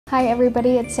Hi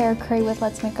everybody, it's Sarah Cray with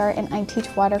Let's Make Art, and I teach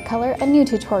watercolor, a new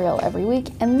tutorial every week,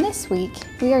 and this week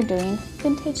we are doing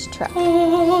vintage truck.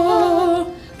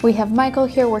 We have Michael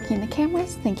here working the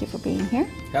cameras. Thank you for being here.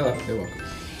 Hello, you're welcome.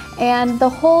 And the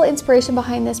whole inspiration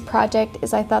behind this project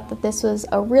is I thought that this was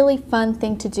a really fun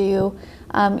thing to do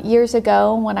years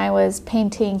ago when I was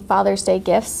painting Father's Day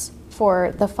gifts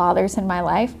for the fathers in my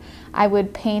life. I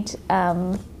would paint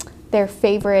their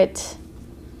favorite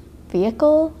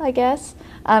vehicle, I guess,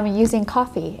 using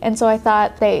coffee. And so I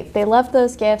thought they loved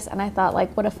those gifts, and I thought,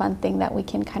 like, what a fun thing that we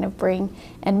can kind of bring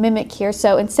and mimic here.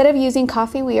 So instead of using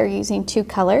coffee, we are using two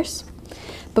colors.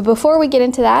 But before we get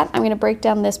into that, I'm going to break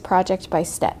down this project by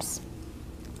steps.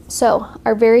 So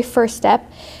our very first step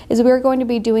is we're going to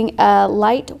be doing a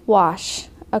light wash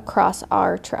across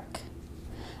our truck.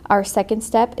 Our second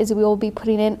step is we will be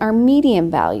putting in our medium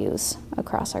values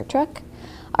across our truck.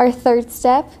 Our third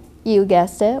step, you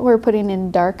guessed it, we're putting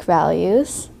in dark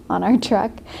values on our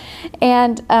truck.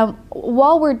 And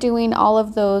while we're doing all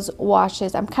of those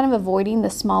washes, I'm kind of avoiding the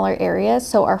smaller areas.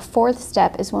 So our fourth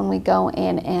step is when we go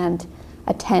in and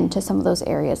attend to some of those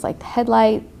areas, like the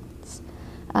headlights,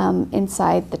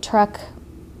 inside the truck,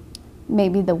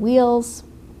 maybe the wheels.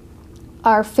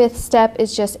 Our fifth step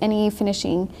is just any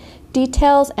finishing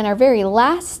details. And our very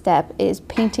last step is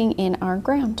painting in our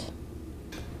ground.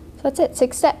 So that's it,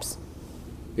 6 steps.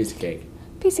 Piece of cake.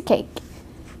 Piece of cake.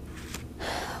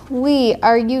 We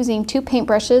are using 2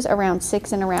 paintbrushes, around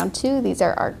 6 and around 2. These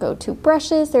are our go-to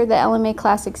brushes. They're the LMA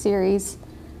Classic series.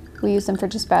 We use them for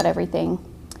just about everything.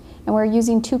 And we're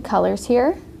using 2 colors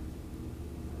here.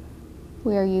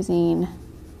 We are using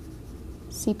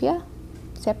sepia.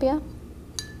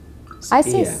 I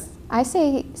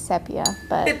say sepia,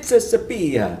 but it's a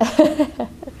sepia.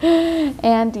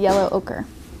 and yellow ochre.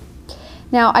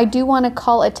 Now, I do want to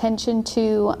call attention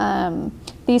to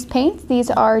these paints. These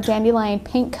are Dandelion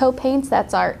Paint Co. paints.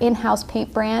 That's our in-house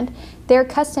paint brand. They're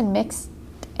custom mixed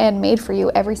and made for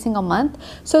you every single month.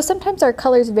 So sometimes our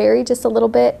colors vary just a little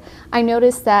bit. I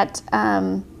noticed that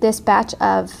this batch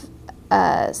of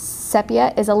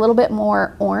sepia is a little bit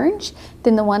more orange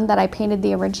than the one that I painted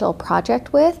the original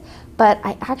project with. But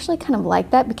I actually kind of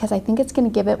like that because I think it's going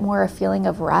to give it more a feeling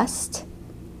of rust.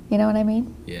 You know what I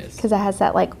mean? Yes. Because it has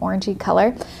that like orangey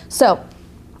color. So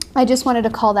I just wanted to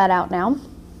call that out now.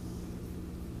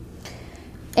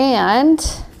 And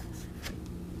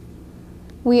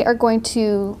we are going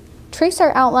to trace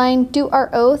our outline, do our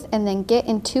oath, and then get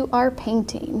into our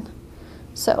painting.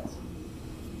 So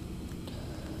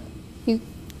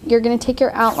you're going to take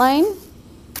your outline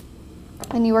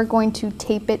and you are going to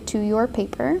tape it to your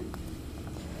paper.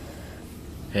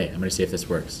 Hey, I'm going to see if this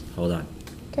works. Hold on.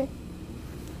 Okay.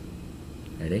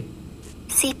 Ready?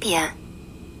 Sepia.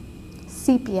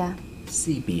 Sepia.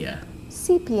 Sepia.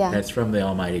 Sepia. That's from the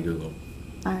almighty Google.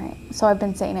 All right. So I've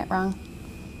been saying it wrong.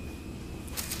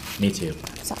 Me too.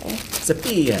 Sorry.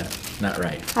 Sepia. Not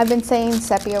right. I've been saying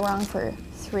sepia wrong for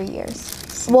 3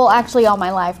 years. Well, actually all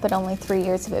my life, but only 3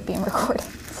 years of it being recorded.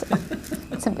 So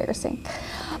it's embarrassing.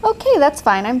 Okay, that's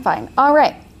fine. I'm fine. All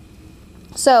right.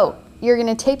 So you're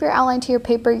going to tape your outline to your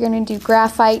paper. You're going to do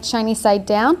graphite, shiny side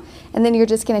down, and then you're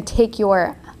just going to take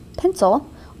your pencil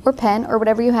or pen or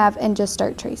whatever you have and just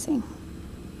start tracing.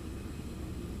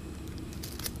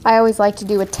 I always like to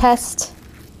do a test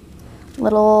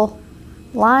little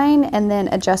line and then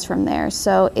adjust from there.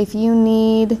 So if you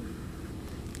need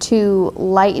to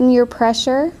lighten your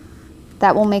pressure,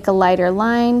 that will make a lighter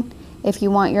line. If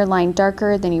you want your line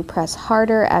darker, then you press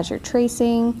harder as you're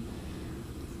tracing.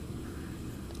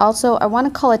 Also, I want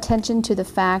to call attention to the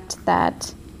fact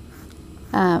that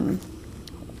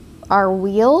our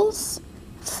wheels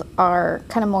are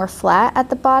kind of more flat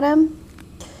at the bottom.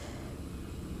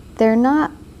 They're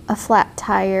not a flat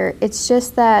tire. It's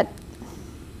just that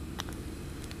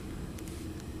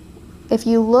if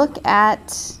you look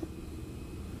at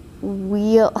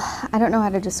I don't know how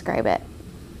to describe it.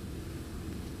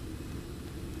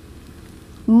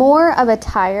 More of a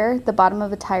tire, the bottom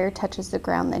of a tire touches the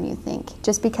ground than you think.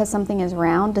 Just because something is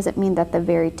round doesn't mean that the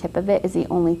very tip of it is the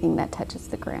only thing that touches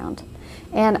the ground.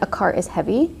 And a car is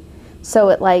heavy, so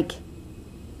it like,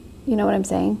 you know what I'm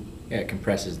saying? Yeah, it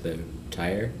compresses the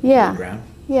tire. Yeah. To the ground.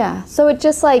 Yeah. So it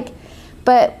just like,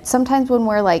 but sometimes when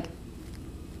we're like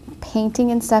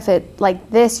painting and stuff, it like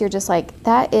this, you're just like,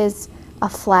 that is a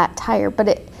flat tire,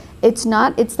 but it's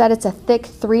not. It's that it's a thick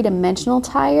 3-dimensional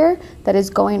tire that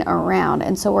is going around,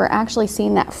 and so we're actually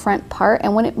seeing that front part,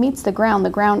 and when it meets the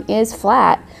ground is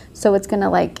flat, so it's gonna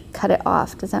like cut it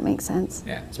off. Does that make sense?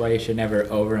 Yeah, that's why you should never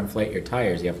overinflate your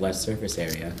tires. You have less surface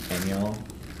area and you'll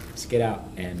skid out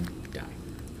and die.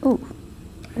 Ooh,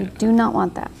 we do not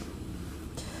want that.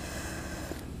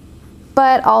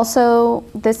 But also,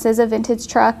 this is a vintage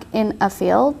truck in a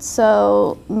field,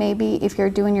 so maybe if you're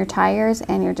doing your tires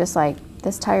and you're just like,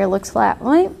 this tire looks flat,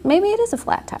 well, maybe it is a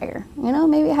flat tire. You know,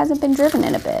 maybe it hasn't been driven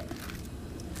in a bit.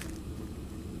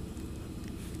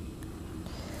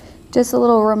 Just a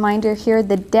little reminder here,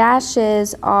 the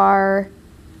dashes are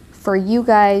for you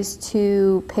guys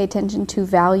to pay attention to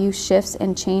value shifts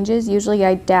and changes. Usually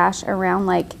I dash around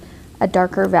like a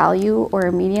darker value or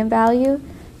a medium value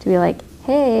to be like,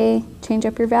 hey, change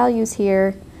up your values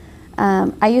here.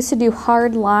 I used to do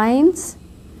hard lines,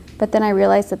 but then I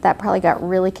realized that that probably got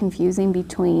really confusing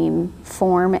between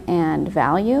form and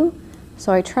value.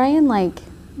 So I try and like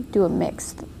do a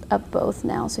mix of both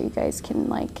now so you guys can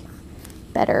like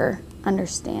better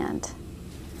understand.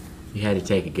 You had to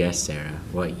take a guess, Sarah.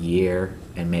 What year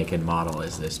and make and model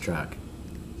is this truck?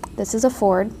 This is a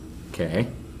Ford. Okay.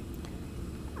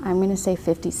 I'm gonna say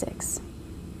 56.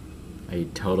 Are you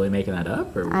totally making that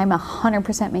up? Or? I'm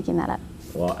 100% making that up.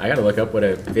 Well, I gotta look up what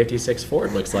a 56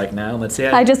 Ford looks like now. Let's see.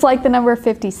 I just like the number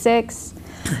 56.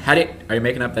 Are you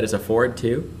making up that it's a Ford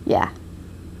too? Yeah.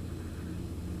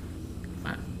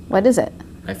 Wow. What is it?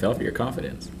 I fell for your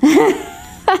confidence.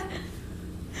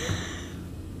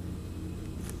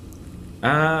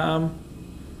 I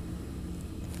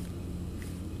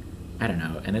don't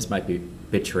know, and this might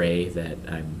betray that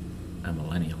I'm a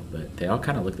millennial, but they all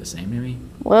kind of look the same to me.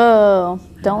 Whoa,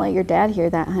 don't let your dad hear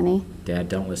that, honey. Dad,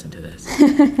 don't listen to this.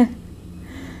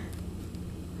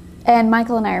 And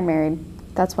Michael and I are married.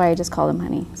 That's why I just called him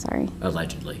honey, sorry.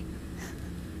 Allegedly.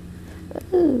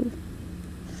 Ooh.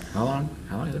 How long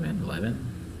has it been?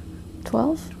 11?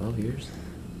 12? 12 years?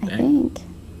 I think.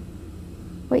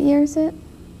 What year is it?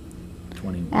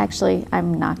 20. Actually,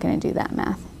 I'm not going to do that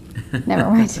math. Never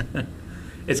mind.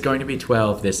 It's going to be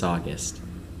 12 this August.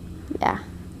 Yeah.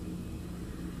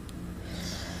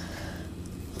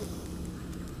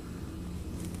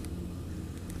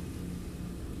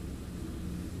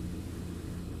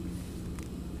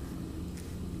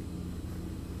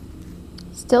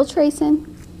 Still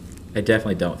tracing. I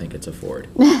definitely don't think it's a Ford.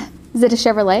 Is it a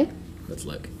Chevrolet? Let's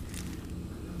look.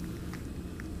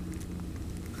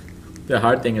 The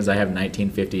hard thing is I have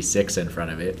 1956 in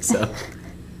front of it, so.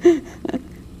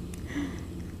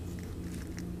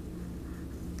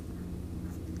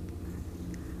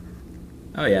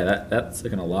 Oh yeah, that's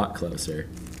looking a lot closer.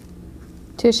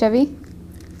 To a Chevy?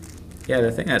 Yeah,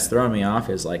 the thing that's throwing me off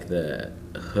is like the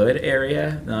hood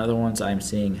area. The other ones I'm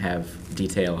seeing have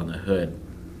detail on the hood.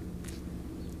 You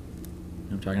know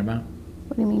what I'm talking about?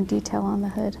 What do you mean detail on the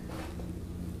hood?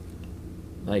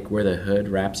 Like where the hood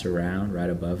wraps around right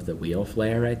above the wheel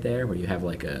flare right there, where you have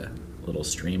like a little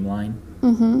streamline.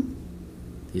 Mm-hmm.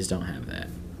 These don't have that.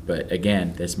 But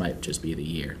again, this might just be the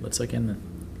year. Let's look in the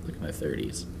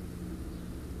 30s.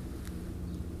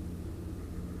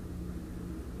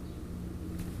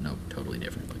 Nope, totally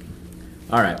different looking.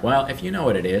 All right, well, if you know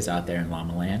what it is out there in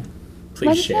Llama Land, please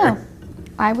Let us share. know.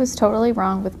 I was totally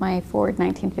wrong with my Ford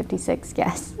 1956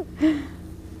 guess.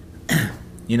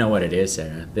 You know what it is,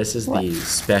 Sarah. This is What? the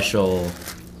special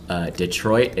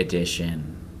Detroit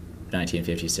edition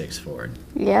 1956 Ford.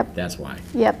 Yep. That's why.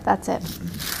 Yep, that's it.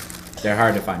 They're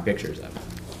hard to find pictures of.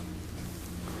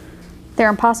 They're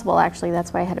impossible, actually.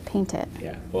 That's why I had to paint it.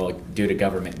 Yeah, well, due to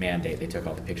government mandate, they took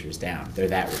all the pictures down. They're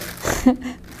that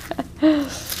rare.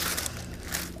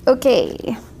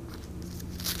 Okay.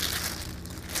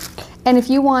 And if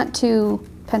you want to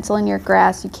pencil in your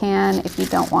grass, you can. If you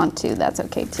don't want to, that's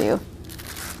okay too.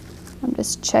 I'm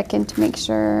just checking to make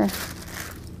sure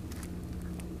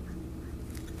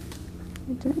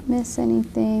I didn't miss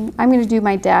anything. I'm going to do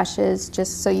my dashes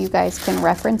just so you guys can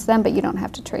reference them, but you don't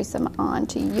have to trace them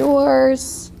onto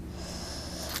yours.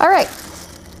 All right.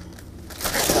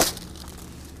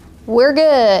 We're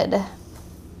good.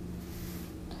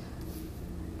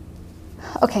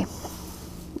 Okay.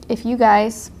 If you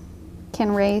guys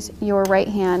can raise your right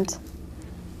hand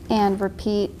and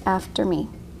repeat after me.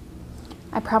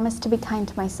 I promise to be kind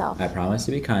to myself. I promise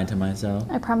to be kind to myself.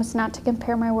 I promise not to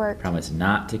compare my work. I promise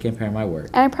not to compare my work.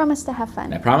 And I promise to have fun.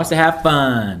 And I promise to have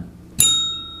fun.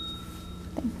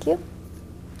 Thank you.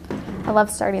 I love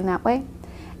starting that way.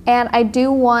 And I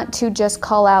do want to just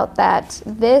call out that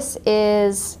this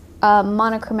is a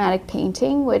monochromatic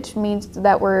painting, which means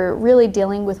that we're really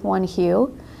dealing with one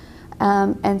hue.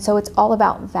 And so it's all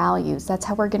about values. That's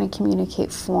how we're going to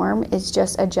communicate form, is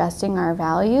just adjusting our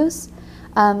values.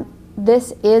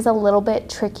 This is a little bit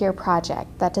trickier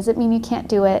project. That doesn't mean you can't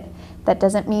do it. That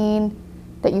doesn't mean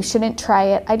that you shouldn't try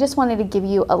it. I just wanted to give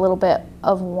you a little bit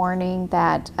of warning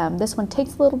that this one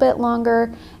takes a little bit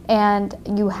longer, and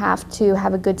you have to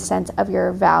have a good sense of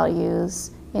your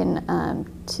values in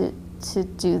to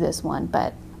do this one,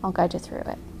 but I'll guide you through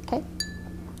it, okay?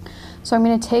 So I'm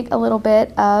going to take a little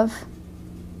bit of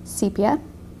sepia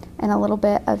and a little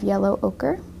bit of yellow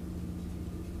ochre.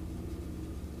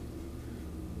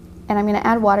 And I'm going to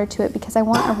add water to it because I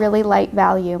want a really light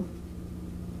value.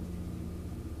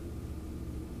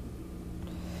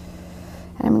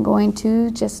 And I'm going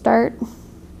to just start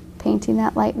painting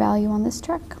that light value on this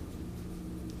truck.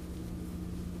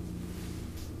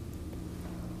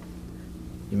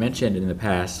 You mentioned in the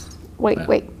past... Wait.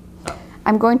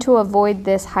 I'm going to avoid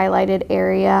this highlighted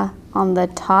area on the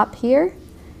top here,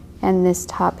 and this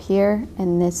top here,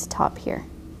 and this top here,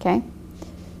 okay?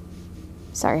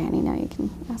 Sorry, honey, now you can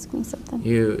ask me something.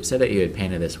 You said that you had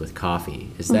painted this with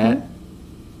coffee. Is that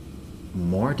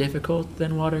more difficult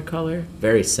than watercolor?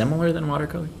 Very similar than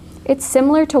watercolor? It's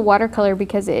similar to watercolor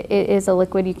because it is a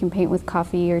liquid you can paint with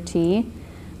coffee or tea.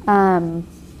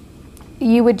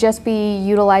 You would just be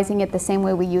utilizing it the same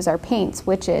way we use our paints,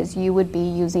 which is you would be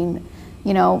using,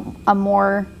 you know, a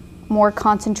more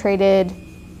concentrated,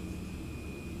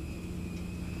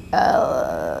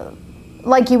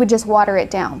 like you would just water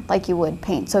it down like you would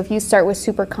paint. So if you start with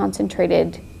super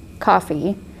concentrated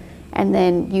coffee and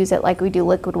then use it like we do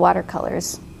liquid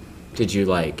watercolors. Did you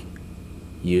like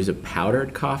use a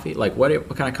powdered coffee? Like what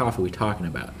kind of coffee are we talking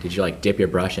about? Did you like dip your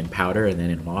brush in powder and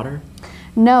then in water?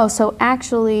 No, so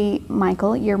actually,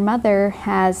 Michael, your mother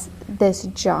has this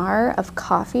jar of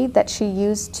coffee that she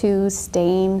used to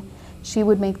stain. She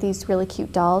would make these really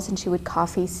cute dolls and she would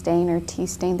coffee stain or tea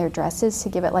stain their dresses to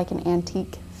give it like an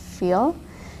antique feel.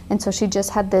 And so she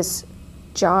just had this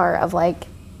jar of like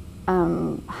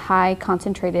high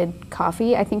concentrated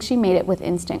coffee. I think she made it with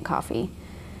instant coffee.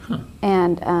 Huh.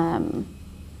 And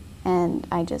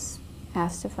I just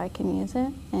asked if I can use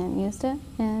it and used it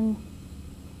and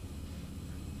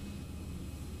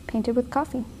painted with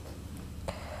coffee.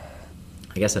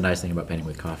 I guess the nice thing about painting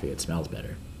with coffee, it smells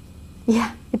better.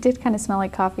 Yeah, it did kind of smell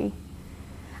like coffee.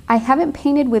 I haven't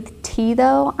painted with tea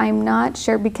though. I'm not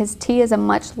sure because tea is a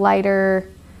much lighter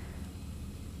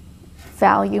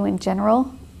value in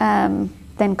general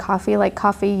than coffee. Like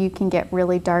coffee, you can get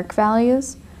really dark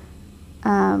values.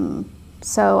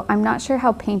 So I'm not sure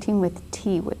how painting with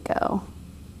tea would go.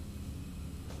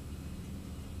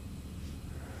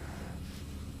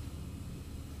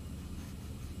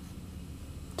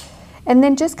 And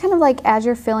then just kind of like as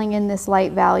you're filling in this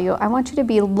light value, I want you to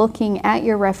be looking at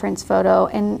your reference photo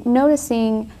and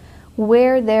noticing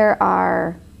where there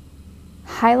are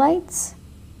highlights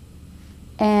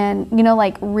and, you know,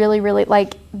 like really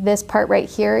like this part right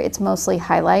here, it's mostly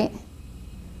highlight.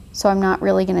 So I'm not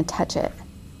really going to touch it.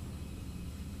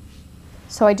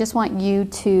 So I just want you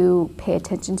to pay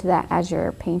attention to that as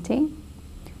you're painting.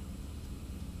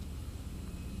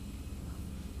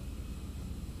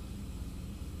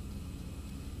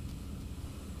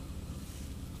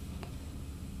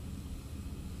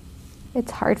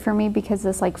 It's hard for me because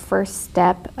this like first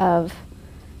step of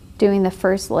doing the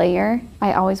first layer,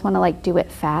 I always want to like do it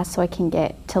fast so I can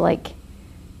get to like,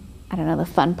 I don't know, the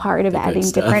fun part of adding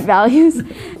different values.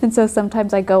 And so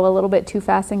sometimes I go a little bit too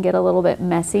fast and get a little bit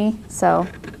messy. So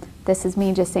this is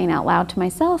me just saying out loud to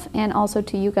myself and also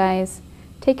to you guys,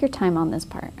 take your time on this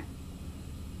part.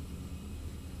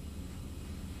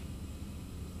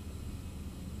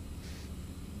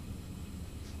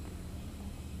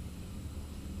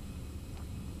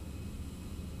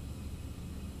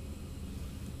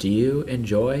 Do you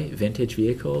enjoy vintage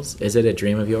vehicles? Is it a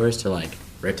dream of yours to like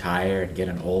retire and get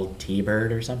an old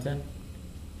T-Bird or something?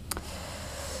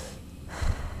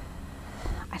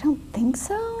 I don't think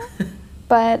so,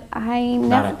 but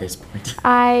Not at this point.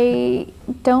 I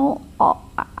don't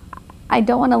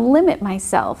want to limit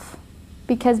myself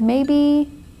because maybe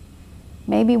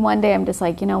one day I'm just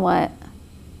like, you know what?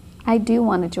 I do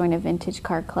want to join a vintage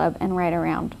car club and ride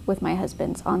around with my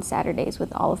husbands on Saturdays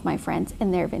with all of my friends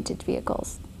in their vintage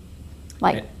vehicles.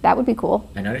 Like, that would be cool.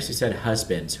 I noticed you said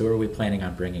husbands. Who are we planning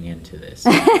on bringing into this?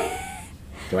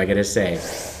 Do I get a say?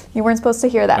 You weren't supposed to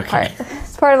hear that part.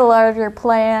 It's part of the larger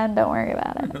plan. Don't worry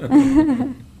about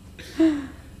it.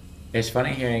 It's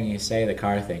funny hearing you say the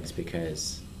car things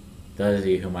because those of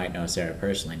you who might know Sarah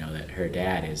personally know that her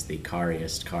dad is the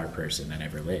cariest car person that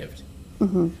ever lived.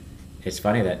 Mm-hmm. It's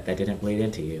funny that that didn't bleed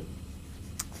into you.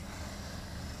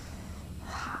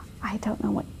 I don't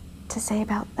know what to say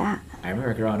about that. I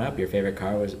remember growing up, your favorite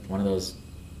car was one of those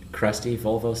crusty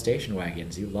Volvo station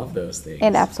wagons. You love those things.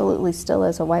 It absolutely still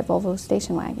is a white Volvo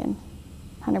station wagon.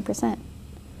 100%.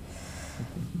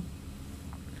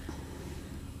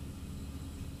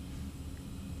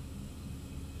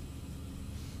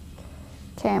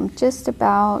 Okay, I'm just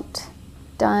about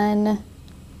done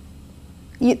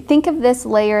you think of this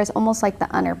layer as almost like the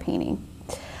underpainting.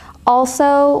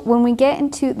 Also, when we get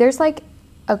into, there's like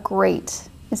a grate.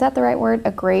 Is that the right word?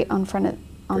 A grate on front of,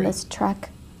 on this truck?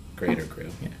 Grate or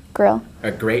grill, yeah. Grill.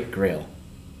 A great grill.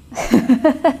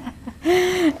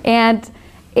 And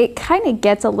it kind of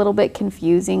gets a little bit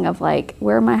confusing of like,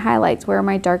 where are my highlights? Where are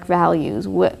my dark values?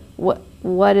 What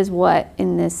is what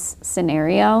in this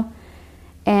scenario?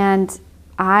 And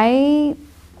to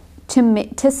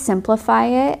simplify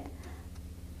it,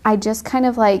 I just kind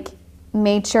of like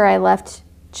made sure I left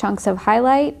chunks of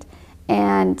highlight.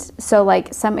 And so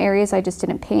like some areas I just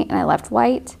didn't paint and I left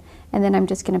white. And then I'm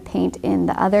just gonna paint in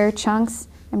the other chunks.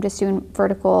 I'm just doing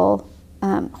vertical,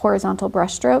 horizontal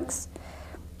brush strokes.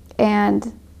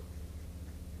 And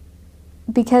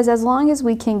because as long as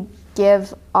we can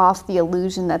give off the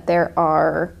illusion that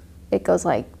it goes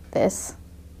like this,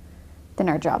 then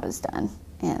our job is done.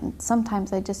 And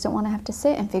sometimes I just don't want to have to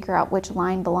sit and figure out which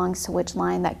line belongs to which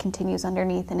line that continues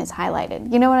underneath and is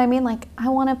highlighted. You know what I mean? Like, I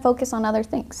want to focus on other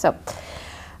things. So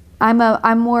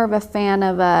I'm more of a fan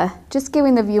of just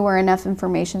giving the viewer enough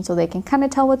information so they can kind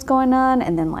of tell what's going on,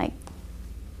 and then like,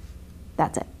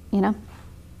 that's it, you know?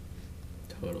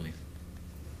 Totally.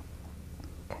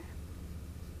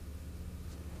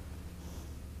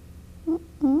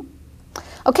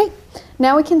 Okay,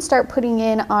 now we can start putting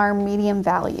in our medium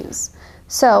values.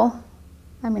 So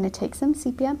I'm going to take some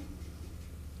sepia.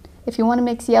 If you want to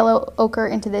mix yellow ochre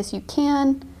into this, you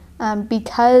can.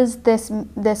 Because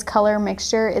this color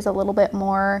mixture is a little bit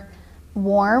more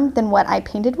warm than what I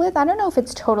painted with, I don't know if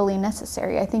it's totally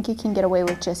necessary. I think you can get away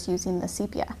with just using the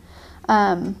sepia.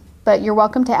 But you're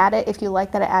welcome to add it if you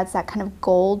like that it adds that kind of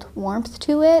gold warmth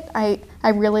to it. I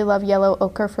really love yellow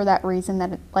ochre for that reason,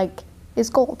 that it like is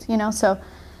gold, you know? So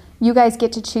you guys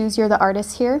get to choose, you're the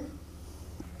artist here.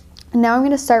 And now I'm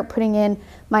gonna start putting in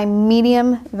my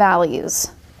medium values.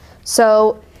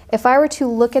 So if I were to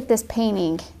look at this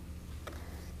painting,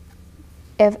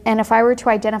 if I were to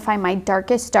identify my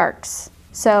darkest darks,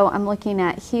 so I'm looking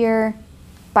at here,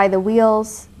 by the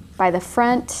wheels, by the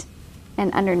front,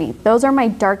 and underneath. Those are my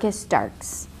darkest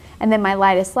darks. And then my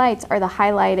lightest lights are the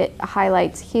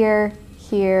highlights here,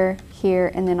 here,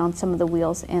 here, and then on some of the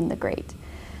wheels and the grate.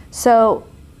 So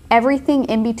everything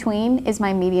in between is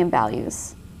my medium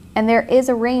values. And there is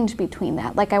a range between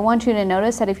that. Like, I want you to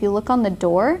notice that if you look on the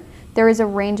door, there is a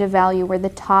range of value where the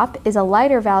top is a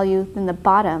lighter value than the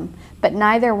bottom, but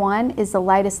neither one is the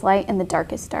lightest light and the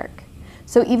darkest dark.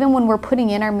 So even when we're putting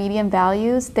in our medium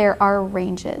values, there are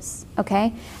ranges,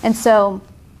 okay? And so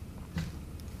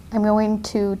I'm going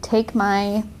to take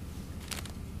my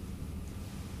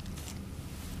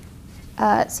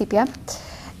sepia,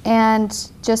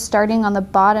 and just starting on the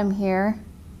bottom here,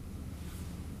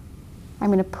 I'm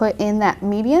going to put in that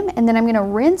medium, and then I'm going to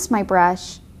rinse my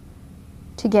brush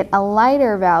to get a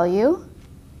lighter value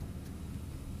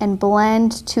and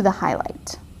blend to the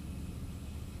highlight,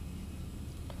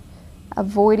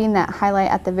 avoiding that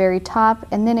highlight at the very top,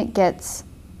 and then it gets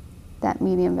that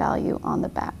medium value on the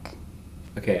back.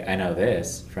 Okay, I know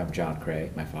this from John Cray,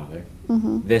 my father.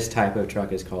 Mm-hmm. This type of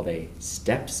truck is called a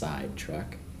step side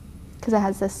truck. Because it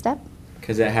has this step?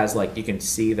 Because it has, like, you can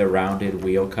see the rounded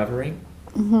wheel covering.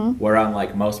 Mm-hmm. Where on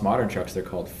like most modern trucks, they're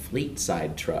called fleet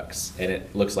side trucks, and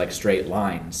it looks like straight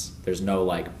lines. There's no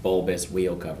like bulbous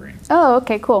wheel covering. Oh,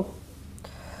 okay, cool.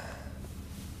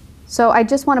 So I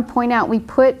just want to point out, we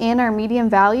put in our medium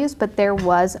values, but there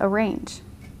was a range.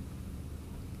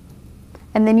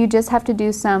 And then you just have to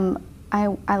do some,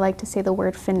 I like to say the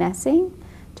word finessing,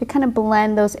 to kind of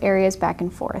blend those areas back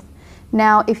and forth.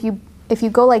 Now, if you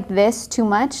go like this too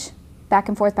much, back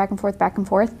and forth, back and forth, back and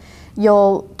forth,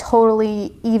 you'll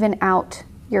totally even out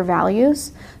your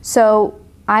values. So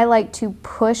I like to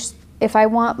push, if I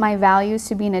want my values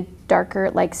to be in a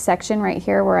darker like section right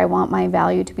here where I want my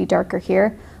value to be darker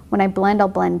here, when I blend, I'll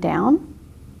blend down.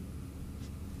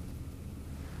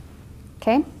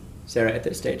 Okay? Sarah, at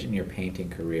this stage in your painting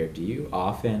career, do you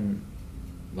often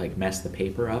like mess the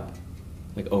paper up?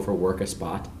 Like overwork a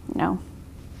spot? No.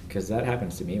 Because that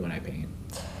happens to me when I paint.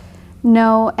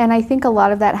 No, and I think a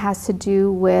lot of that has to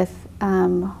do with,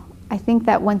 I think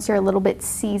that once you're a little bit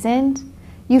seasoned,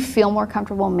 you feel more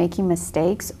comfortable making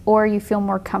mistakes, or you feel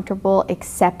more comfortable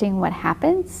accepting what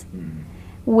happens. Mm.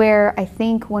 Where I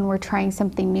think when we're trying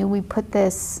something new, we put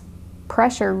this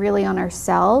pressure really on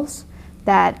ourselves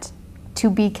that to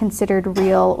be considered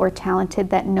real or talented,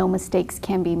 that no mistakes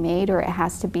can be made, or it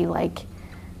has to be like,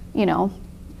 you know,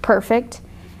 perfect.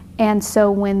 And so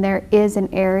when there is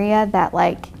an area that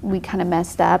like we kind of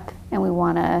messed up and we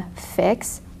want to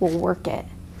fix, we'll work it,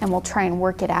 and we'll try and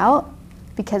work it out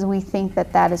because we think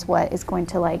that that is what is going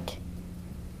to like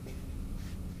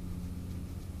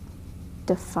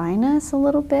define us a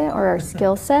little bit, or our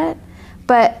skill set.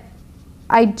 But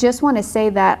I just want to say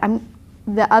that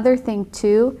the other thing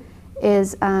too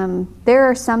is there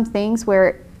are some things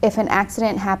where if an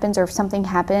accident happens or if something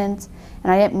happens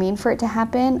and I didn't mean for it to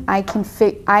happen,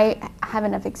 I have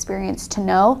enough experience to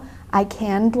know I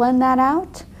can blend that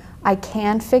out. I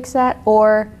can fix that,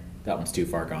 or that one's too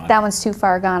far gone. That one's too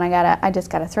far gone. I just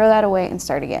gotta throw that away and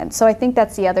start again. So I think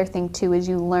that's the other thing too, is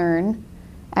you learn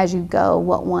as you go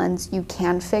what ones you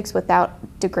can fix without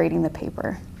degrading the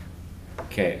paper.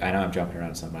 Okay, I know I'm jumping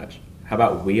around so much. How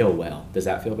about wheel well? Does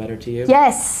that feel better to you?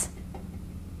 Yes.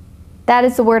 That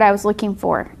is the word I was looking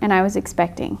for and I was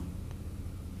expecting.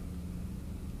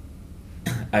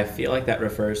 I feel like that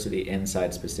refers to the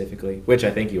inside specifically, which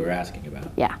I think you were asking about.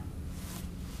 Yeah.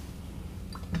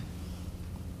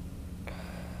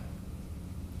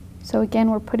 So again,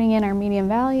 we're putting in our medium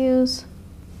values.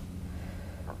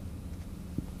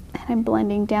 And I'm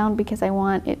blending down because I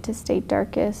want it to stay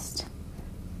darkest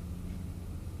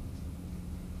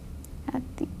at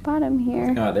the bottom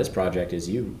here. No, this project is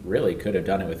you really could have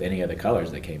done it with any of the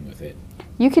colors that came with it.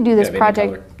 You could do this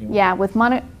project, color, yeah, with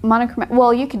monochromatic.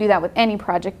 Well, you could do that with any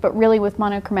project, but really with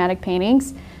monochromatic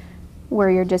paintings, where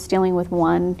you're just dealing with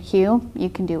one hue, you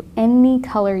can do any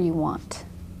color you want.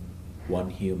 One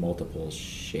hue, multiple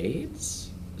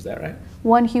shades? Is that right?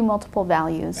 One hue, multiple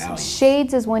values.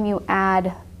 Shades is when you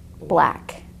add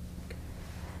black.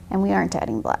 And we aren't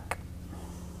adding black.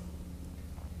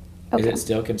 Okay. Is it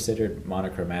still considered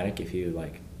monochromatic if you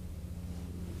like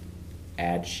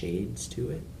add shades to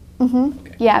it? Mm-hmm.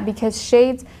 Okay. Yeah, because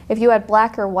shades, if you add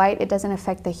black or white, it doesn't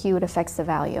affect the hue, it affects the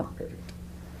value. Perfect.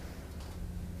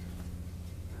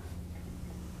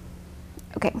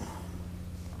 Okay.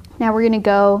 Now we're going to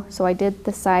go, so I did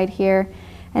the side here,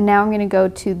 and now I'm going to go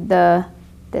to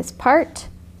this part.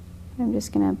 I'm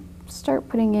just going to start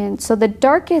putting in, so the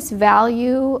darkest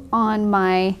value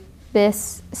on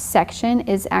this section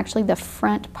is actually the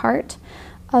front part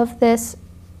of this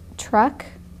truck.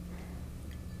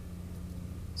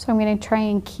 So I'm going to try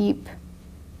and keep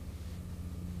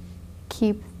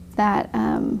that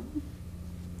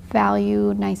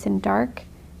value nice and dark,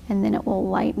 and then it will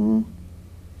lighten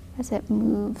as it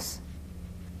moves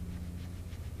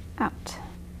out.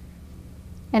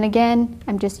 And again,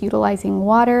 I'm just utilizing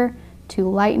water to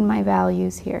lighten my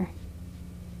values here.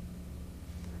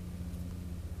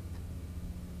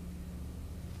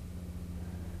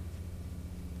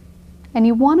 And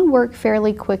you want to work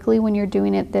fairly quickly when you're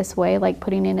doing it this way, like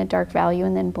putting in a dark value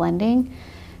and then blending,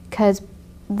 because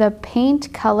the paint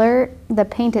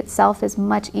itself is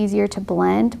much easier to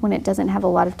blend when it doesn't have a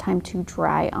lot of time to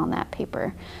dry on that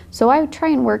paper. So I would try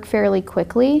and work fairly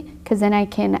quickly, because then I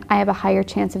have a higher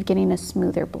chance of getting a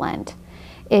smoother blend.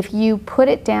 If you put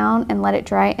it down and let it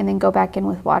dry and then go back in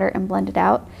with water and blend it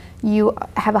out, you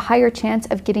have a higher chance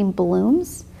of getting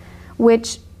blooms,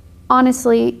 which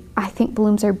honestly, I think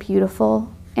blooms are beautiful,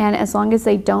 and as long as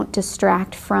they don't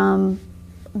distract from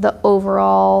the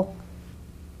overall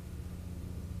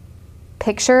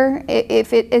picture,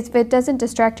 if it doesn't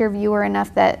distract your viewer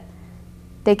enough that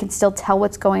they can still tell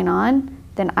what's going on,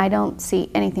 then I don't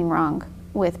see anything wrong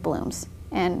with blooms.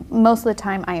 And most of the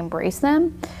time I embrace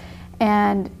them,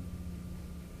 and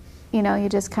you know, you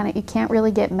can't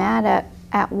really get mad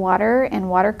at water and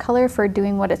watercolor for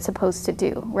doing what it's supposed to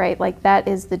do, right? Like, that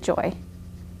is the joy.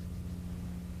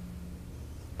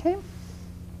 Okay.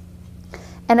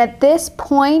 And at this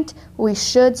point, we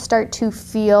should start to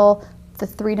feel the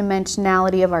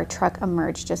three-dimensionality of our truck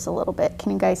emerge just a little bit.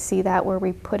 Can you guys see that where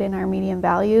we put in our medium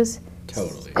values?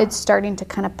 Totally. It's starting to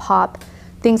kind of pop.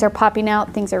 Things are popping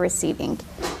out, things are receding.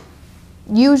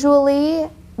 Usually,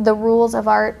 the rules of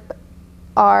art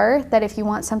are that if you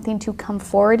want something to come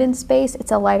forward in space,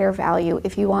 it's a lighter value.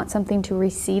 If you want something to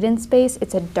recede in space,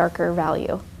 it's a darker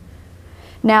value.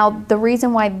 Now, the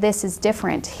reason why this is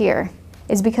different here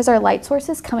is because our light source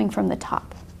is coming from the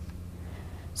top.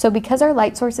 So because our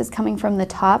light source is coming from the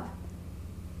top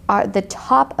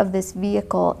of this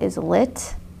vehicle is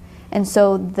lit, and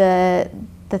so the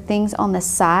things on the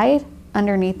side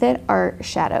underneath it are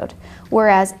shadowed.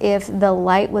 Whereas if the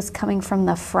light was coming from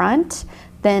the front,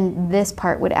 then this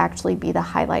part would actually be the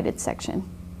highlighted section.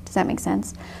 Does that make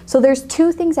sense? So there's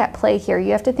two things at play here.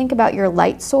 You have to think about your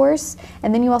light source,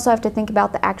 and then you also have to think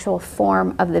about the actual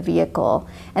form of the vehicle.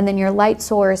 And then your light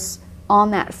source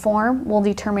on that form will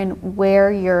determine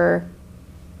where your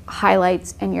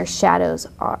highlights and your shadows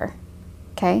are,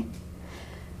 okay?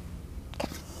 Okay.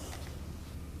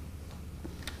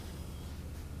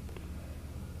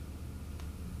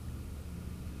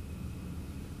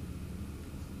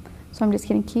 So I'm just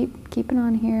gonna keep keeping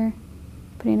on here,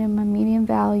 putting in my medium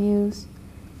values,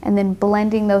 and then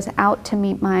blending those out to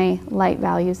meet my light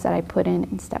values that I put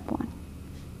in step 1.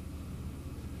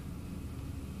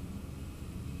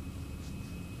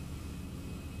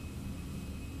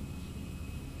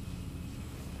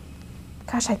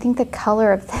 Gosh, I think the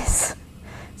color of this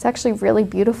is actually really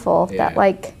beautiful. Yeah. That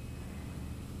like,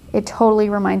 it totally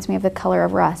reminds me of the color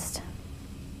of rust.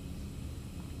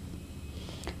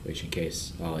 Which, in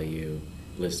case all of you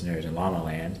listeners in Llama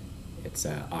Land, it's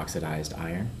oxidized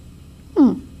iron.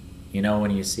 You know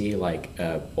when you see like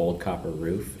a old copper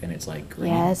roof and it's like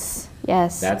green? Yes,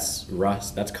 yes. That's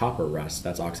rust. That's copper rust.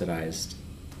 That's oxidized.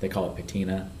 They call it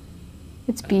patina.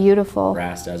 It's beautiful.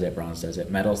 Brass does it. Bronze does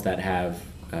it. Metals that have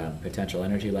potential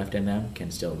energy left in them can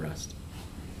still rust.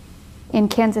 In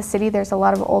Kansas City, there's a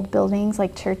lot of old buildings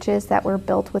like churches that were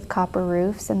built with copper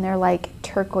roofs, and they're like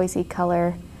turquoisey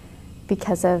color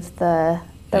because of the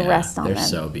rust on them. They're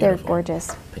so beautiful. They're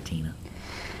gorgeous. Patina.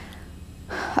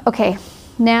 Okay,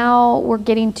 now we're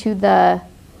getting to the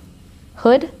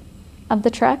hood of the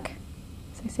truck.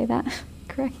 Did I say that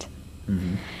correct?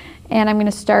 Mm-hmm. And I'm going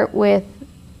to start with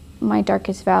my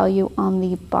darkest value on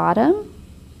the bottom.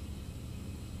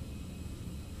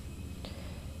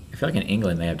 I feel like in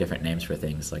England they have different names for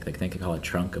things. Like they think they call a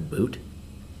trunk a boot.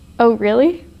 Oh,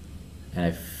 really? And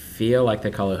I feel like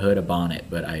they call a hood a bonnet,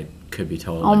 but I could be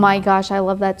totally Oh my wrong. gosh, I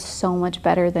love that so much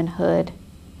better than hood.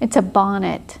 It's a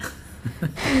bonnet.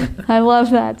 I love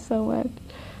that so much.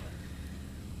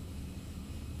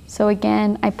 So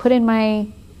again, I put in my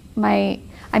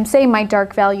I'm saying my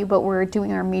dark value, but we're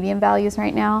doing our medium values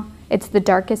right now. It's the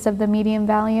darkest of the medium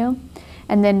value.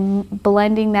 And then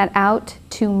blending that out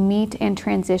to meet and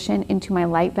transition into my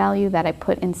light value that I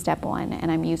put in step 1.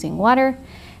 And I'm using water.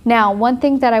 Now, one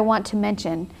thing that I want to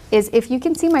mention is if you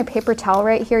can see my paper towel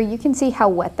right here, you can see how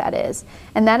wet that is.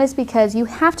 And that is because you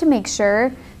have to make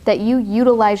sure that you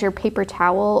utilize your paper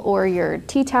towel or your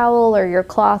tea towel or your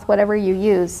cloth, whatever you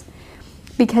use.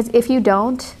 Because if you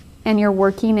don't, and you're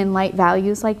working in light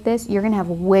values like this, you're gonna have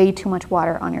way too much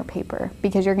water on your paper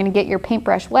because you're gonna get your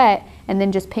paintbrush wet and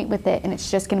then just paint with it, and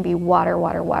it's just gonna be water,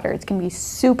 water, water. It's gonna be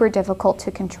super difficult to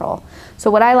control.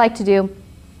 So what I like to do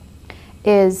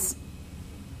is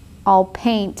I'll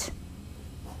paint,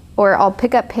 or I'll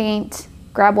pick up paint,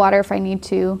 grab water if I need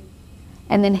to,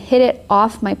 and then hit it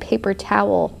off my paper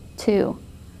towel too.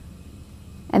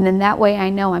 And then that way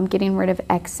I know I'm getting rid of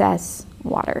excess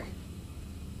water.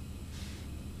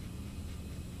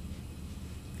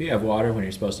 If you have water when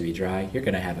you're supposed to be dry, you're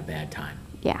going to have a bad time.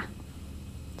 Yeah.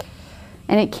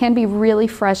 And it can be really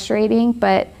frustrating,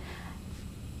 but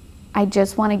I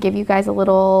just want to give you guys a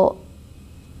little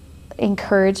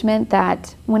encouragement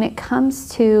that when it comes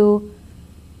to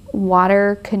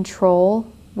water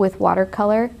control with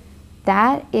watercolor,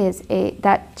 that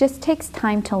just takes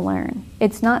time to learn.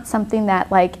 It's not something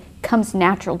that like comes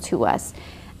natural to us.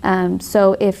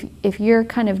 So if you're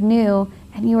kind of new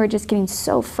and you are just getting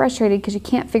so frustrated because you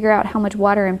can't figure out how much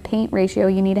water and paint ratio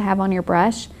you need to have on your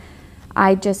brush,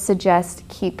 I just suggest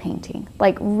keep painting.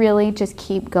 Like really just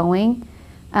keep going,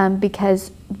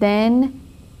 because then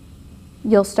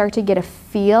you'll start to get a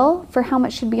feel for how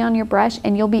much should be on your brush,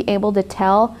 and you'll be able to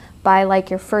tell by like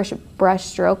your first brush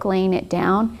stroke laying it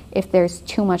down if there's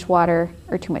too much water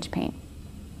or too much paint.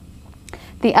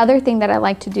 The other thing that I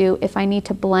like to do if I need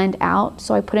to blend out,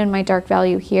 so I put in my dark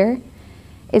value here,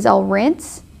 is I'll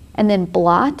rinse and then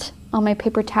blot on my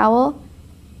paper towel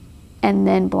and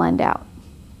then blend out.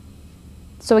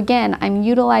 So again, I'm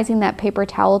utilizing that paper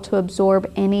towel to absorb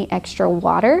any extra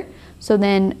water, so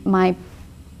then my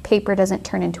paper doesn't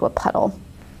turn into a puddle.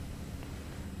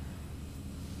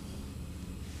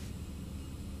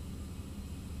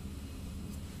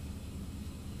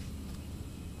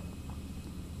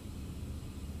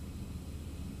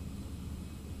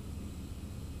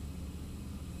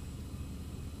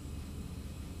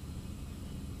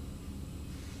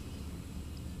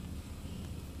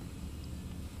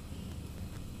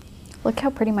 Look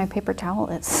how pretty my paper towel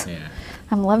is. Yeah.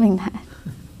 I'm loving that.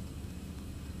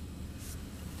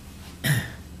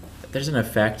 There's an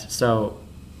effect. So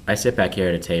I sit back here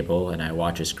at a table and I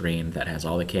watch a screen that has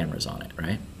all the cameras on it,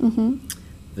 right? Mm-hmm.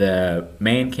 The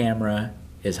main camera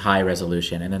is high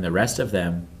resolution, and then the rest of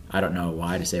them, I don't know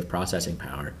why, to save processing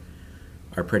power,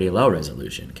 are pretty low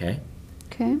resolution, okay?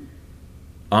 Okay.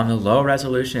 On the low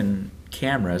resolution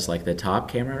cameras, like the top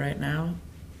camera right now,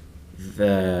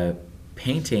 the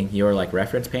painting, your like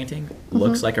reference painting,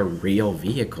 looks like a real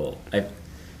vehicle. I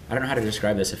don't know how to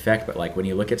describe this effect, but like when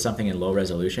you look at something in low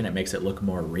resolution, it makes it look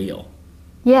more real.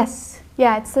 Yes.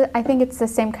 Yeah, I think it's the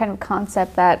same kind of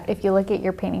concept that if you look at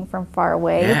your painting from far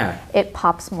away, Yeah. it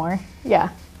pops more. Yeah.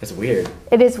 It's weird.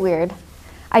 It is weird.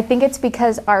 I think it's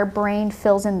because our brain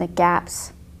fills in the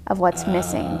gaps of what's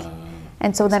missing.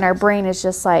 And so then our brain is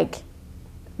just like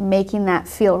making that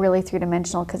feel really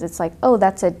three-dimensional because it's like, oh,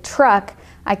 that's a truck.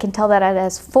 I can tell that it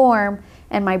has form,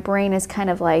 and my brain is kind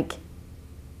of like,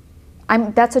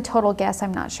 that's a total guess,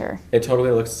 I'm not sure. It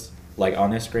totally looks like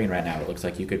on this screen right now, it looks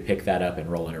like you could pick that up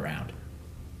and roll it around.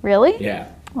 Really?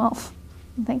 Yeah. Well,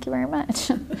 thank you very much.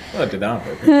 Well, I did that on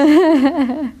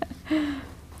purpose.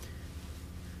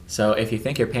 So if you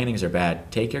think your paintings are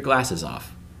bad, take your glasses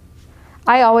off.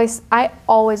 I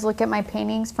always look at my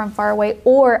paintings from far away,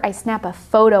 or I snap a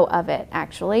photo of it,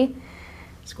 actually.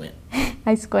 Squint.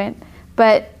 I squint.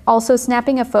 But also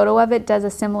snapping a photo of it does a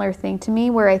similar thing to me,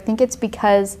 where I think it's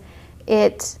because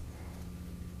it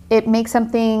makes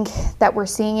something that we're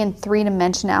seeing in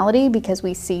three-dimensionality, because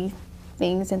we see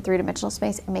things in three-dimensional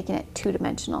space, and making it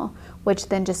two-dimensional, which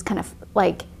then just kind of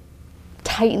like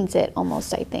tightens it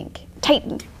almost, I think.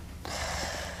 Tighten.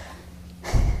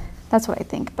 That's what I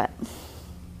think, but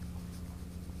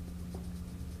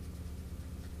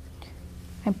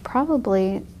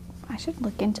I should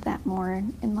look into that more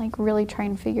and like really try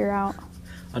and figure out.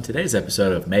 On today's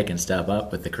episode of Making Stuff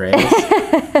Up with the Crays.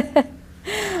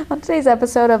 On today's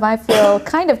episode of I feel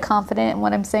kind of confident in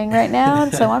what I'm saying right now,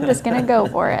 so I'm just going to go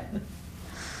for it.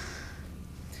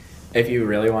 If you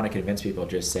really want to convince people,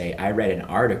 just say, I read an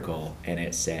article and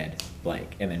it said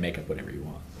blank, and then make up whatever you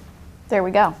want. There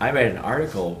we go. I read an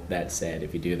article that said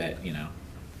if you do that,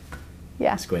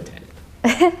 Yeah. Squint at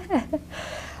it.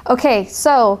 Okay,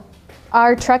 so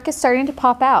our truck is starting to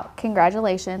pop out.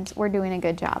 Congratulations, we're doing a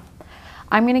good job.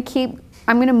 I'm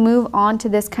gonna move on to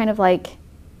this kind of like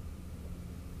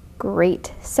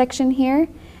grate section here.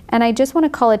 And I just want to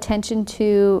call attention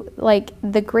to, like,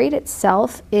 the grate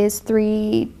itself is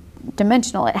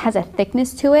three-dimensional. It has a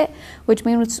thickness to it, which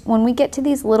means when we get to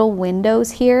these little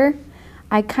windows here,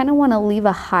 I kind of want to leave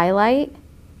a highlight,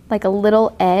 like a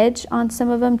little edge on some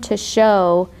of them, to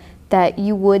show that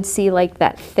you would see like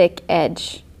that thick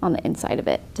edge on the inside of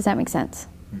it. Does that make sense?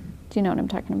 Mm-hmm. Do you know what I'm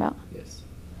talking about? Yes.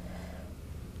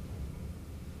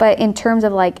 But in terms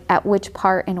of like at which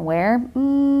part and where,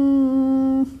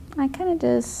 I kind of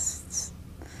just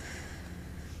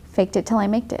faked it till I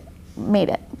made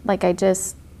it. Like I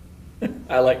just...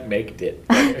 I like maked it.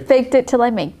 Faked it till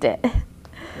I made it.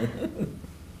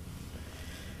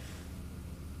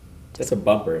 That's a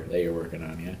bumper that you're working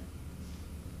on, yeah?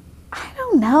 I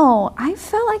don't know. I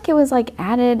felt like it was like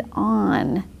added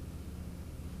on,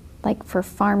 like for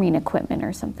farming equipment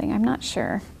or something. I'm not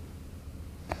sure.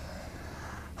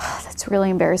 That's really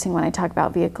embarrassing when I talk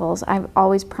about vehicles. I've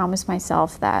always promised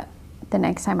myself that the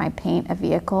next time I paint a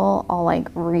vehicle, I'll like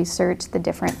research the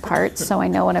different parts so I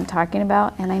know what I'm talking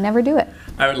about, and I never do it.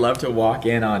 I would love to walk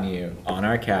in on you on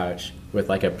our couch with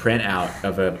like a printout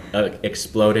of a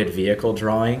exploded vehicle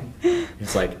drawing.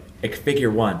 It's like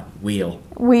figure 1, wheel.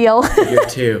 Figure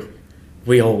 2,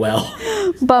 wheel well.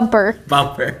 Bumper.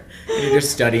 And you're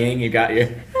just studying. You got your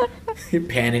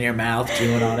pen in your mouth,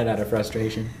 chewing on it out of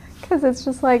frustration. Because it's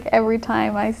just like every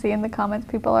time I see in the comments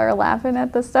people are laughing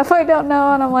at the stuff I don't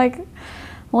know, and I'm like,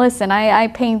 listen, I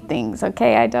paint things,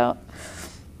 okay?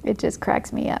 It just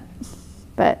cracks me up.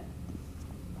 But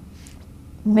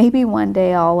maybe one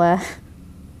day I'll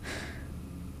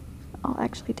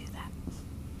actually do that.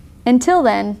 Until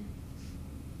then,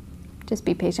 just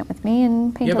be patient with me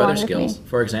and paint along with me. You have other skills.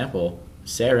 For example,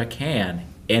 Sarah can,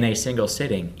 in a single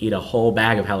sitting, eat a whole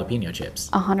bag of jalapeno chips.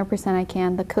 100% I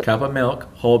can. Cup of milk,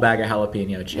 whole bag of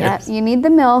jalapeno chips. Yeah, you need the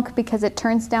milk because it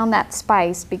turns down that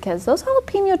spice, because those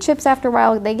jalapeno chips, after a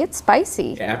while, they get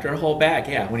spicy. Yeah, after a whole bag,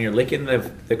 yeah. When you're licking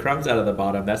the crumbs out of the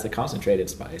bottom, that's the concentrated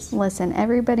spice. Listen,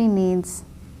 everybody needs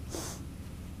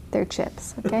their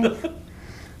chips, okay?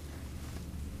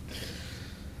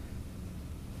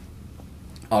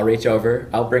 I'll reach over,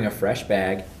 I'll bring a fresh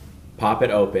bag, pop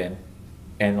it open,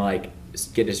 and like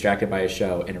get distracted by a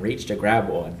show and reach to grab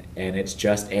one, and it's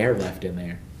just air left in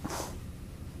there.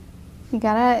 You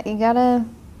gotta,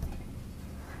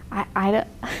 I don't.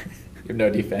 You have no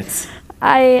defense.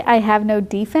 I have no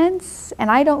defense, and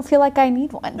I don't feel like I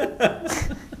need one.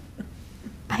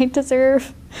 I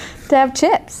deserve to have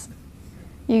chips.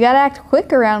 You gotta act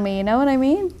quick around me, you know what I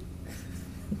mean?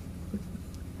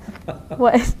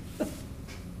 What?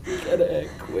 Gotta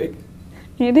act quick.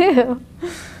 You do.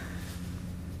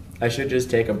 I should just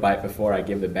take a bite before I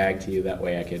give the bag to you. That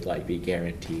way I could like be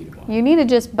guaranteed one. You need to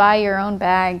just buy your own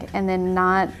bag and then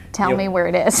not tell me where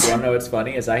it is. You want to know what's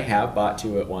funny is I have bought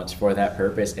 2 at once for that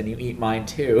purpose, and you eat mine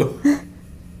too.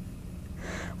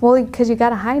 Well, because you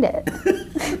gotta hide it.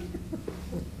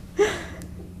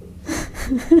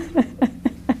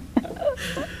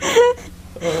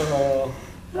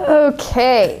 Oh.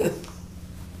 Okay.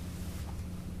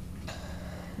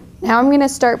 Now I'm gonna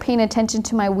start paying attention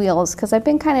to my wheels because I've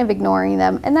been kind of ignoring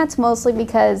them, and that's mostly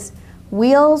because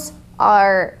wheels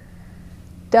are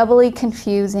doubly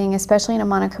confusing, especially in a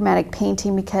monochromatic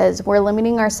painting, because we're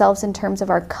limiting ourselves in terms of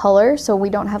our color, so we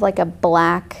don't have like a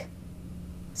black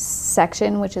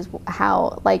section, which is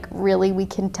how like really we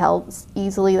can tell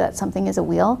easily that something is a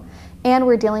wheel. And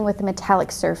we're dealing with a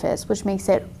metallic surface, which makes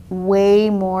it way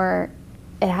more,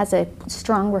 it has a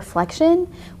strong reflection,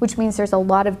 which means there's a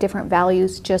lot of different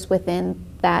values just within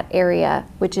that area,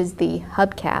 which is the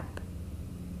hubcap.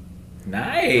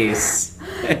 Nice.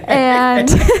 And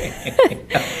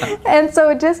and so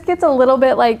it just gets a little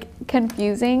bit like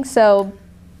confusing. So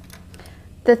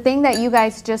the thing that you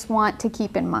guys just want to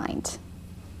keep in mind,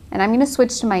 and I'm going to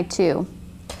switch to my 2,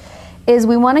 is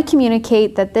we want to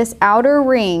communicate that this outer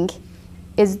ring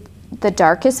is the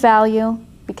darkest value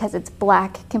because it's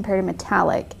black compared to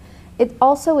metallic. It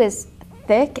also is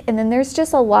thick, and then there's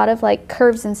just a lot of like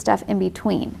curves and stuff in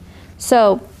between.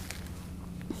 So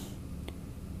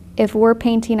if we're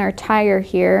painting our tire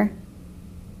here,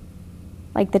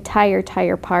 like the tire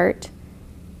part,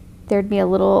 there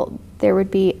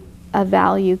would be a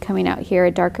value coming out here,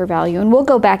 a darker value. And we'll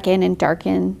go back in and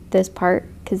darken this part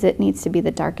because it needs to be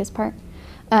the darkest part.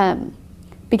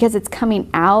 Because it's coming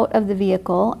out of the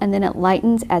vehicle and then it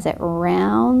lightens as it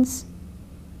rounds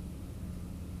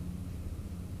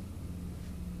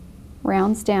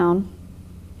down.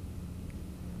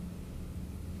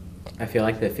 I feel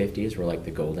like the 50s were like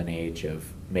the golden age of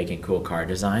making cool car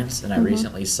designs, and I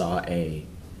recently saw a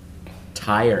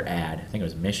tire ad, I think it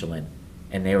was Michelin,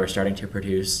 and they were starting to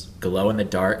produce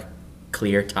glow-in-the-dark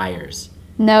clear tires.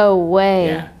 No way.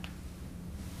 Yeah.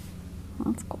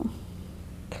 That's cool.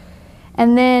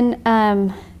 And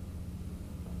then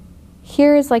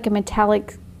here is like a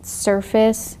metallic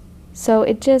surface, so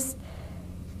it just,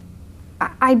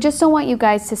 I just don't want you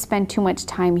guys to spend too much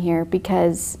time here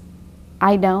because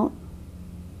I don't.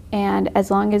 And as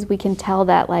long as we can tell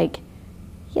that, like,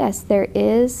 yes, there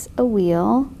is a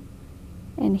wheel,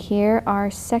 and here are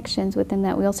sections within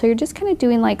that wheel. So you're just kind of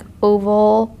doing like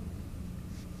oval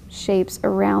shapes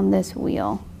around this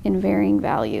wheel in varying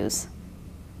values.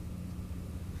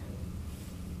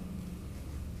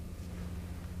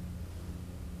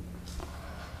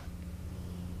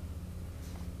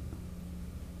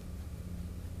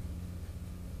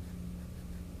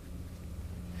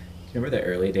 Remember the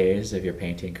early days of your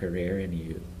painting career and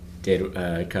you did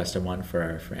a custom one for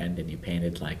our friend and you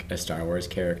painted like a Star Wars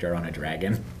character on a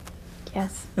dragon?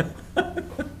 Yes,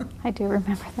 I do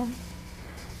remember that.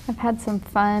 I've had some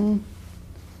fun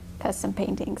custom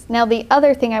paintings. Now the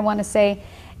other thing I want to say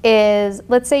is,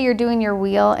 let's say you're doing your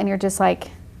wheel and you're just like,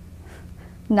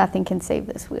 nothing can save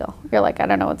this wheel. You're like, I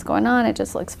don't know what's going on, it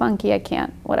just looks funky, I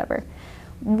can't, whatever.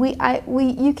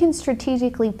 You can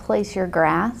strategically place your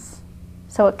grass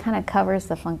so it kind of covers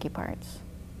the funky parts.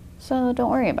 So don't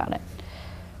worry about it.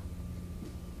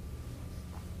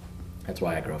 That's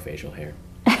why I grow facial hair.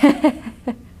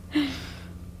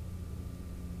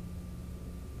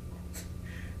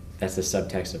 That's the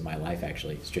subtext of my life,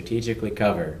 actually. Strategically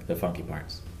cover the funky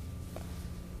parts.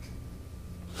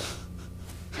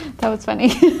 That was funny.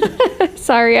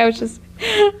 Sorry, I was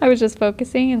just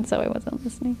focusing, and so I wasn't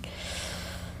listening.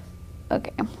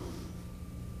 Okay.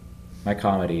 My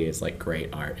comedy is like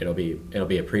great art. It'll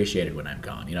be appreciated when I'm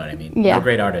gone. You know what I mean? Yeah. No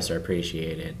great artists are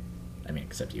appreciated. I mean,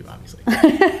 except you, obviously.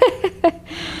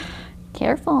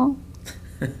 Careful.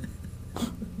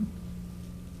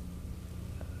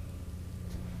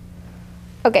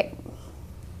 Okay,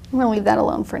 I'm gonna leave that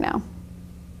alone for now.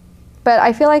 But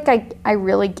I feel like I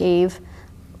really gave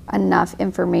enough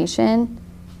information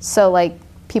so like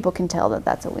people can tell that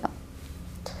that's a wheel.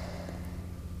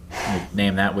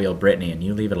 Name that wheel Brittany and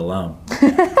you leave it alone.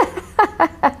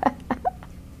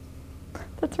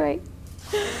 That's right.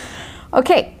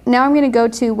 Okay, now I'm gonna go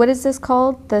to, what is this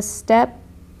called? The step.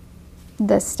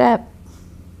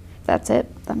 That's it.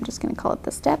 I'm just gonna call it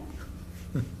the step.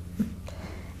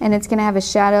 And it's gonna have a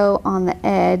shadow on the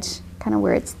edge, kind of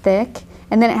where it's thick.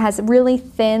 And then it has really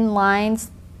thin lines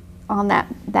on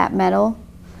that metal.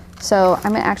 So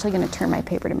I'm actually gonna turn my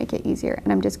paper to make it easier.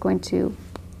 And I'm just going to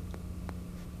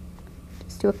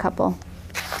just do a couple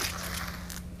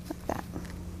like that.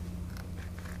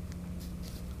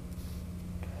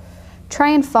 Try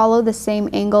and follow the same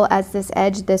angle as this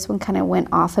edge. This one kind of went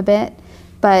off a bit,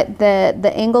 but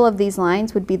the angle of these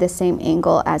lines would be the same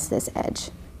angle as this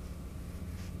edge.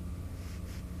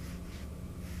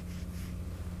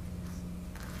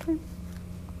 Okay.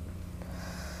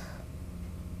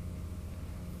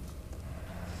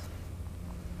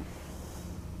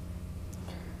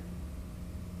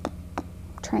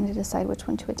 trying to decide which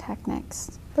one to attack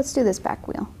next. Let's do this back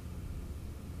wheel.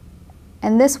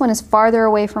 And this one is farther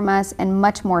away from us and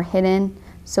much more hidden,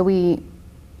 so we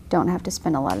don't have to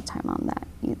spend a lot of time on that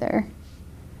either.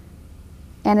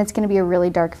 And it's going to be a really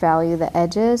dark value, the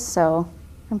edges, so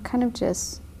I'm kind of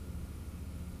just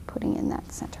putting in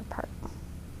that center part.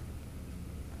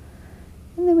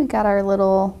 And then we got our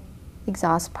little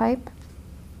exhaust pipe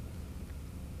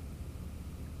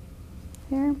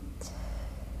there.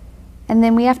 And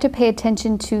then we have to pay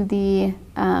attention to the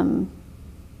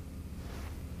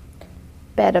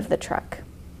bed of the truck.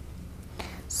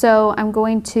 So I'm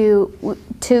going to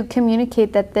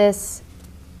communicate that this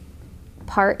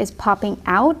part is popping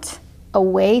out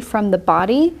away from the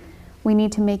body, we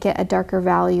need to make it a darker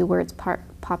value where it's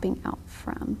popping out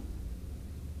from.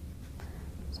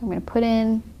 So I'm going to put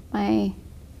in my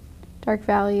dark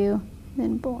value,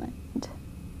 then blend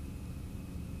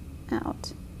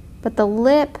out. But the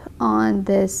lip on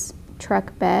this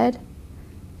truck bed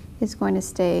is going to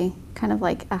stay kind of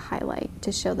like a highlight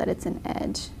to show that it's an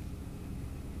edge.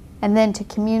 And then to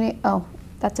communicate, oh,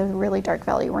 that's a really dark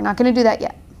value. We're not going to do that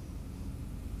yet.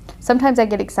 Sometimes I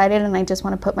get excited and I just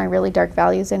want to put my really dark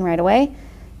values in right away,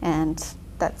 and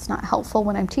that's not helpful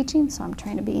when I'm teaching, so I'm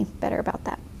trying to be better about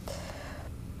that.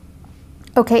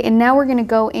 Okay, and now we're going to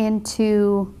go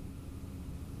into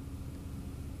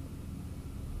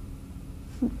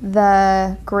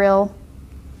the grill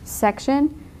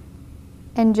section,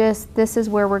 and just this is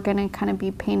where we're going to kind of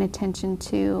be paying attention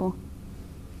to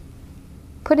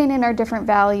putting in our different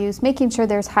values, making sure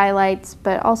there's highlights,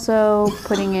 but also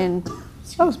putting in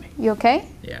Excuse me. You okay?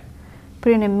 Yeah.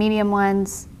 Putting in medium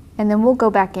ones, and then we'll go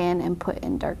back in and put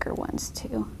in darker ones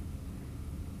too.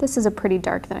 This is a pretty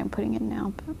dark that I'm putting in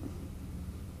now, but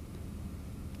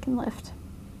I can lift.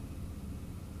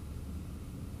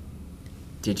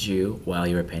 Did you, while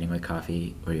you were painting with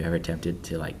coffee, were you ever tempted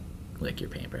to like lick your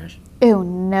paintbrush? Ew,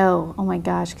 no. Oh my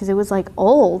gosh, because it was like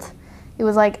old. It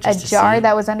was like a jar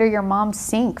that was under your mom's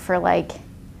sink for like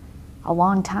a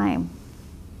long time.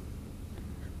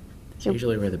 It's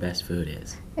usually where the best food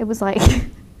is. It was like,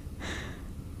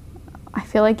 I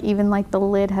feel like even like the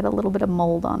lid had a little bit of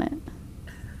mold on it.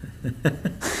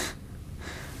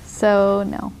 So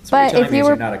no. So but you're if you were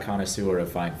you're not a connoisseur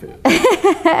of fine food.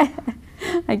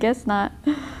 I guess not.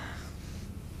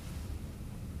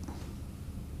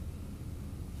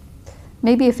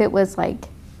 Maybe if it was like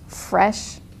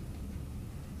fresh.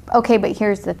 Okay, but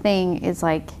here's the thing is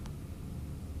like,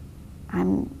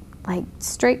 I'm like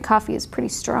straight coffee is pretty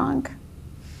strong.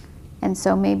 And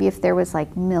so maybe if there was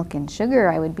like milk and sugar,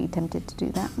 I would be tempted to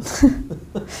do that.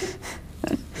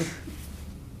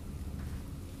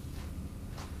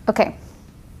 Okay.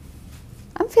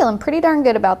 I'm feeling pretty darn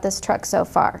good about this truck so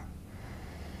far.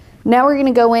 Now we're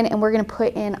gonna go in and we're gonna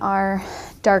put in our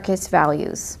darkest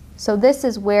values. So this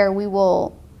is where we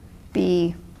will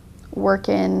be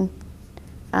working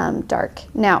dark.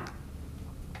 Now,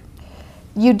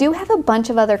 you do have a bunch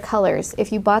of other colors.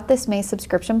 If you bought this May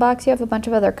subscription box, you have a bunch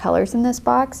of other colors in this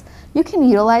box. You can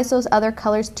utilize those other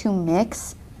colors to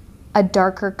mix a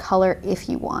darker color if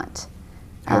you want.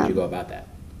 How would you go about that?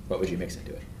 What would you mix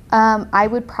into it? I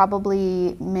would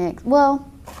probably mix,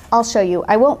 well, I'll show you.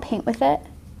 I won't paint with it.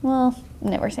 Well,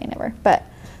 never say never, but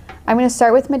I'm gonna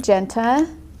start with magenta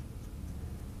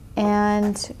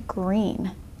and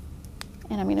green.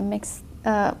 And I'm gonna mix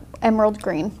emerald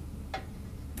green.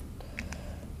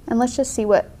 And let's just see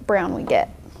what brown we get.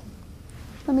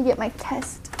 Let me get my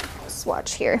test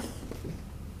swatch here.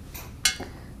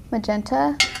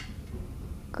 Magenta,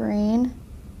 green,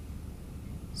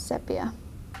 sepia.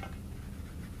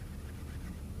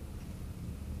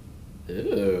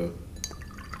 Ooh,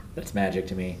 that's magic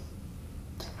to me.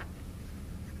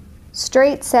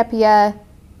 Straight sepia,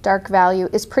 dark value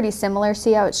is pretty similar.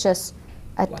 See how it's just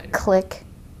a Lighter. click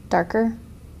darker,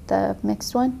 the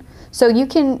mixed one? So you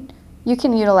can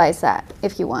utilize that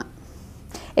if you want.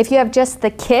 If you have just the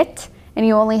kit and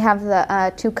you only have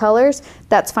the two colors,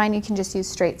 that's fine. You can just use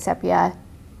straight sepia.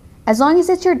 As long as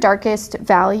it's your darkest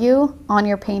value on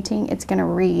your painting, it's gonna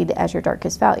read as your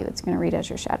darkest value. It's gonna read as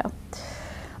your shadow.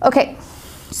 Okay,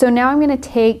 so now I'm gonna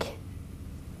take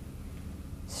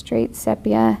straight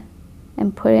sepia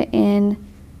and put it in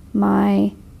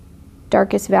my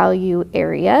darkest value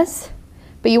areas.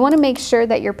 But you wanna make sure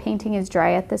that your painting is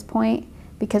dry at this point,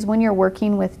 because when you're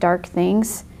working with dark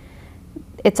things,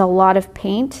 it's a lot of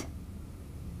paint,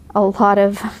 a lot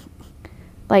of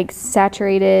like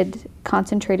saturated,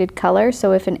 concentrated color.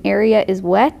 So if an area is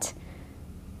wet,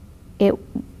 it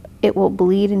will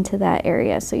bleed into that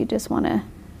area. So you just wanna,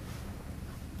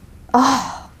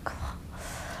 oh,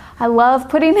 I love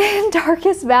putting in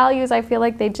darkest values. I feel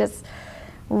like they just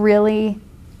really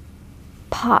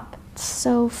pop. It's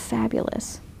so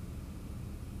fabulous.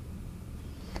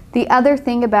 The other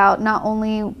thing about, not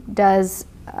only does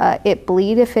it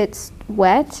bleed if it's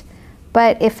wet,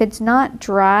 but if it's not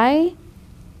dry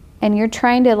and you're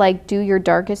trying to like do your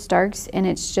darkest darks and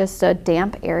it's just a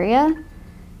damp area,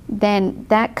 then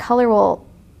that color will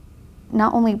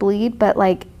not only bleed but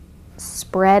like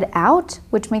spread out,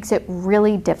 which makes it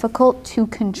really difficult to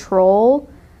control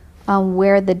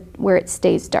where it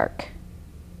stays dark.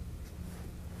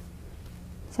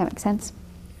 Does that make sense?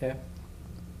 Yeah.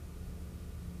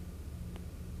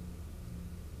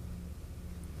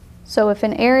 So if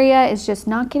an area is just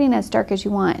not getting as dark as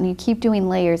you want and you keep doing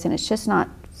layers and it's just not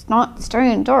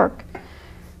staying dark,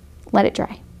 let it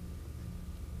dry.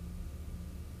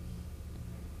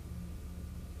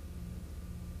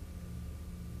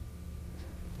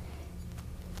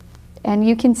 And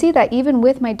you can see that even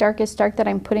with my darkest dark that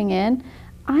I'm putting in,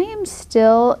 I am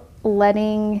still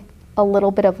letting a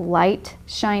little bit of light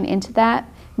shine into that,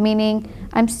 meaning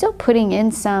I'm still putting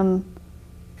in some,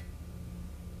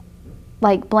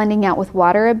 like blending out with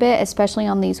water a bit, especially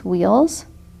on these wheels,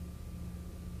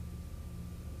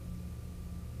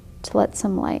 to let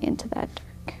some light into that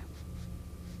dark.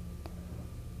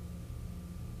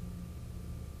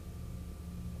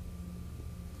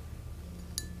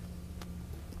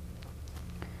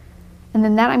 And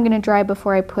then that I'm going to dry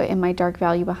before I put in my dark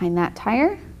value behind that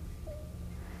tire.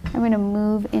 I'm going to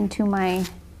move into my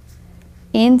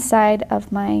inside of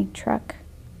my truck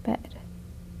bed.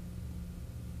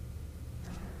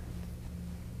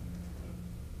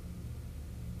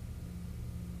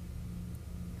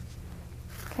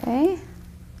 Okay.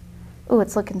 Ooh,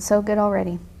 it's looking so good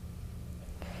already.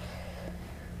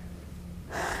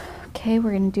 Okay,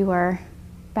 we're going to do our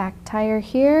back tire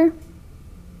here.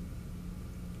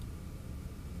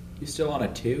 You still on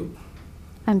a 2?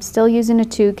 I'm still using a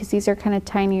 2 because these are kind of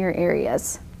tinier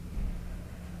areas.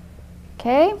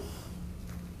 Okay.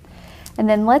 And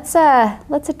then let's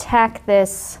attack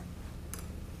the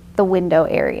window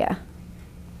area.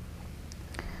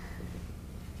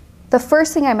 The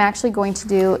first thing I'm actually going to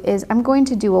do is I'm going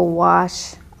to do a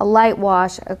light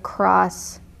wash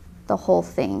across the whole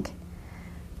thing.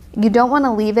 You don't want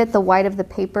to leave it the white of the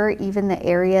paper, even the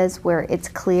areas where it's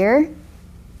clear,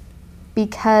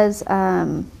 because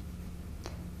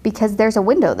there's a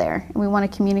window there and we want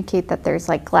to communicate that there's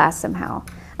like glass somehow.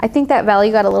 I think that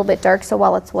value got a little bit dark, so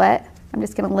while it's wet, I'm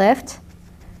just going to lift.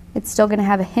 It's still going to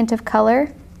have a hint of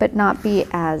color, but not be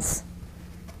as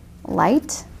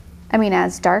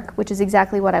as dark, which is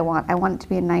exactly what I want. I want it to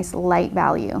be a nice light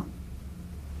value.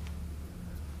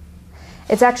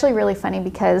 It's actually really funny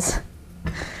because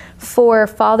for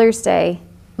Father's Day,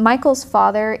 Michael's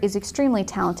father is extremely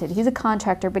talented. He's a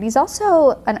contractor, but he's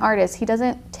also an artist. He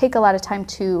doesn't take a lot of time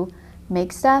to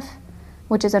make stuff,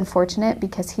 which is unfortunate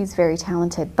because he's very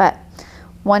talented. But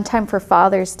one time for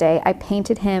Father's Day, I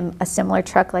painted him a similar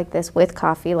truck like this with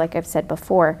coffee, like I've said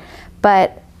before.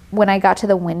 But when I got to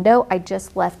the window, I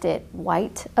just left it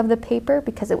white of the paper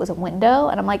because it was a window.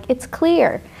 And I'm like, it's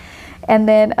clear. And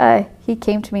then he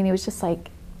came to me and he was just like,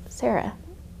 Sarah,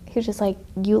 he was just like,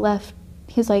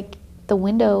 he's like, the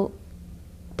window,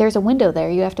 there's a window there.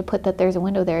 You have to put that there's a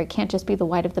window there. It can't just be the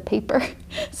white of the paper.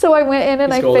 So I went in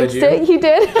and I fixed it. He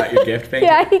did. Got your gift painted?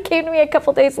 Yeah, he came to me a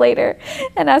couple days later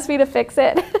and asked me to fix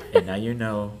it. And now you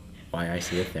know why I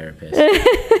see a therapist.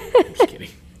 I'm just kidding.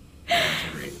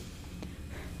 That's great.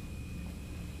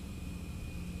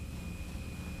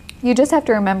 You just have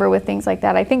to remember with things like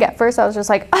that. I think at first I was just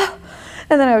like, oh,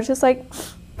 and then I was just like,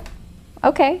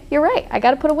 okay, you're right. I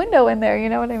got to put a window in there. You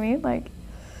know what I mean? Like.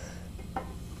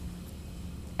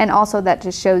 And also that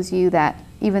just shows you that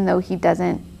even though he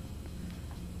doesn't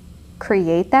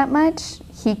create that much,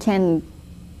 he can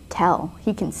tell,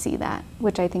 he can see that,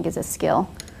 which I think is a skill,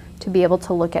 to be able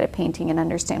to look at a painting and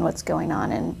understand what's going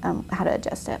on and how to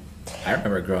adjust it. I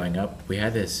remember growing up, we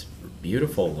had this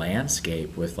beautiful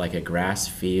landscape with like a grass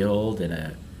field and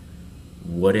a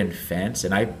wooden fence,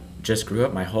 and I just grew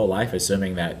up my whole life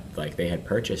assuming that like they had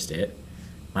purchased it.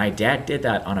 My dad did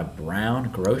that on a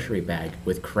brown grocery bag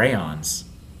with crayons.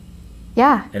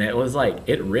 Yeah. And it was like,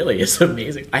 it really is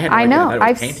amazing. I had no idea. I thought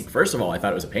it was a painting. First of all, I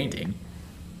thought it was a painting.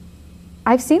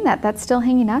 I've seen that. That's still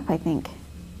hanging up, I think.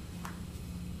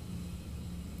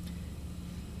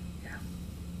 Yeah.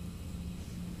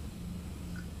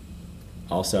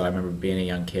 Also, I remember being a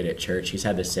young kid at church. He's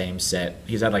had the same set.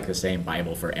 He's had like the same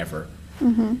Bible forever.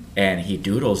 Mm-hmm. And he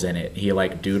doodles in it. He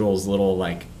like doodles little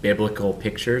like biblical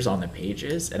pictures on the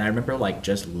pages. And I remember like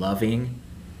just loving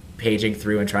paging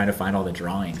through and trying to find all the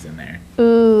drawings in there.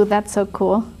 Ooh, that's so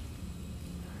cool.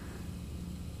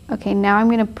 Okay, now I'm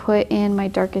going to put in my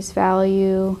darkest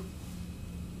value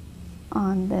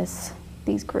on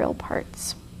these grill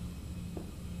parts.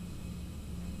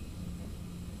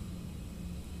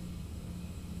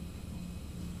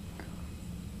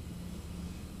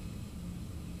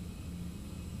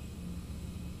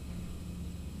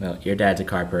 Well, your dad's a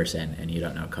car person and you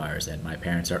don't know cars, and my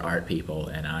parents are art people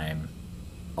and I'm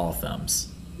all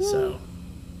thumbs. So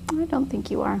I don't think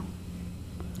you are.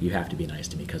 you have to be nice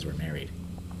to me because we're married.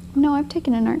 No, I've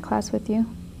taken an art class with you.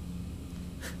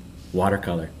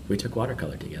 Watercolor. We took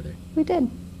watercolor together. We did.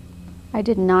 I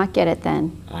did not get it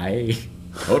then. I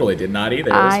totally did not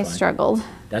either. I struggled.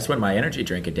 That's when my energy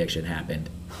drink addiction happened.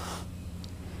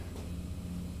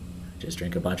 Just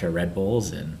drink a bunch of Red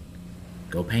Bulls and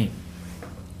go paint.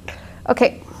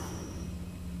 Okay.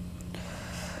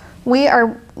 We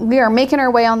are making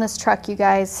our way on this truck, you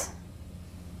guys.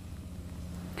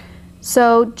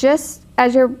 So just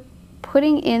as you're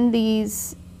putting in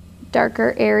these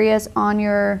darker areas on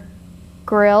your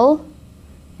grill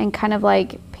and kind of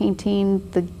like painting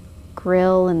the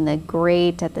grill and the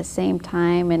grate at the same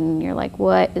time, and you're like,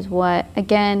 what is what?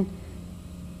 Again,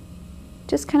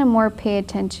 just kind of more pay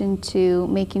attention to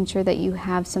making sure that you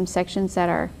have some sections that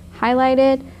are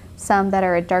highlighted, some that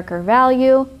are a darker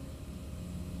value,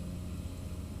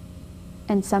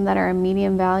 and some that are a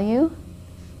medium value.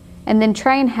 And then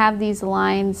try and have these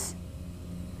lines,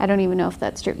 I don't even know if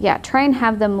that's true. Yeah, try and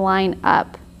have them line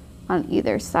up on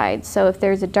either side. So if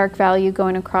there's a dark value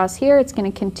going across here, it's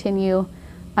going to continue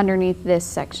underneath this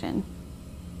section.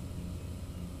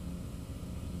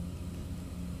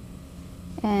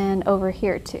 And over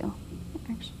here too,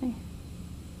 actually.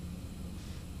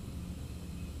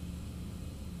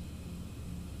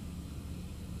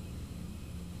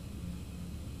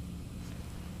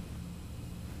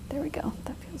 There we go,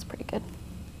 that feels pretty good.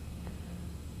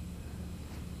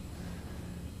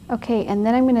 Okay, and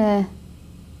then I'm gonna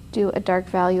do a dark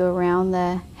value around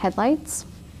the headlights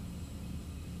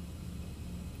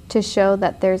to show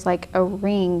that there's like a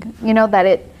ring, you know,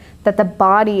 that the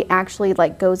body actually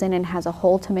like goes in and has a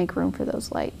hole to make room for those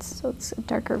lights. So it's a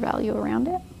darker value around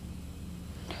it.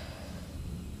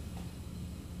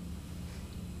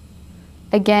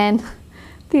 Again,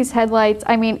 these headlights,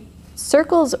 I mean,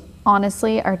 circles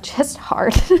honestly are just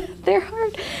hard.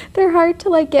 They're hard to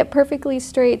like get perfectly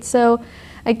straight. So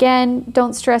again,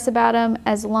 don't stress about them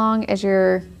as long as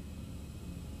your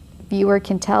viewer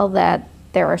can tell that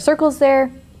there are circles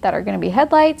there that are going to be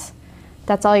headlights.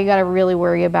 That's all you got to really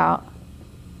worry about,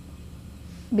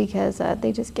 because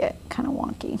they just get kind of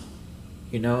wonky.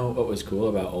 You know what was cool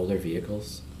about older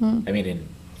vehicles? I mean,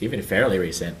 even fairly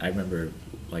recent, I remember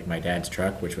like my dad's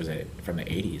truck, which was from the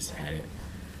 80s, had it.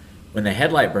 When the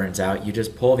headlight burns out, you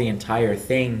just pull the entire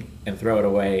thing and throw it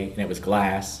away, and it was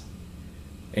glass,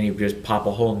 and you just pop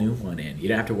a whole new one in. You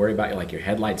don't have to worry about like your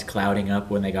headlights clouding up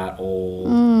when they got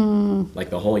old. Like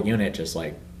the whole unit just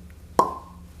like...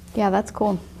 Yeah, that's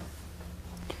cool.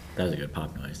 That was a good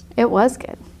pop noise. It was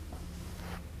good.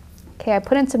 Okay, I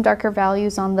put in some darker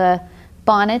values on the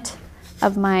bonnet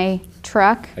of my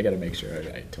truck. I gotta make sure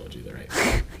I told you the right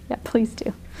thing. Yeah, please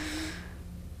do.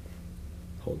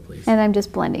 Hold, please. And I'm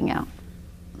just blending out.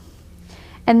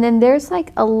 And then there's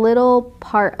like a little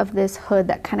part of this hood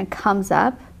that kind of comes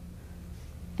up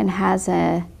and has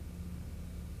on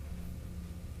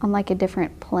like a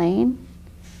different plane.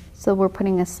 So we're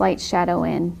putting a slight shadow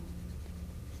in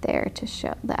there to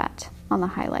show that on the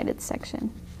highlighted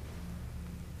section.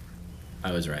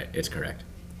 I was right. It's correct.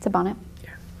 It's a bonnet.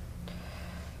 Yeah.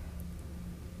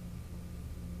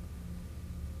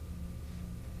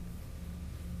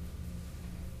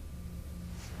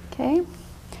 Okay.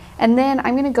 And then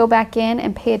I'm going to go back in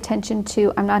and pay attention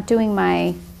to, I'm not doing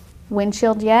my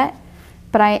windshield yet,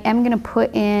 but I am going to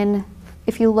put in,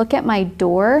 if you look at my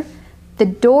door, the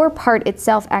door part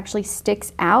itself actually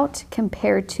sticks out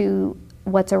compared to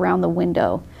what's around the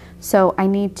window. So I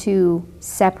need to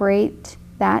separate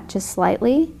that just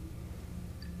slightly.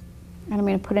 And I'm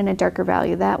going to put in a darker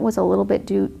value. That was a little bit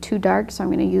too dark, so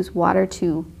I'm going to use water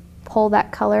to pull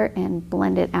that color and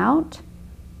blend it out.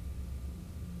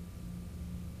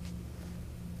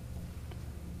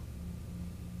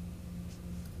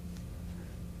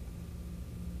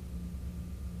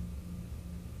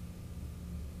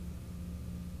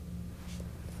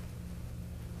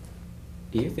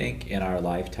 Do you think in our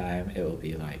lifetime it will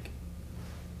be like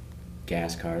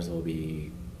gas cars will be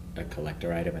a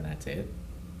collector item and that's it?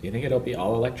 Do you think it'll be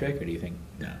all electric, or do you think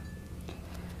no?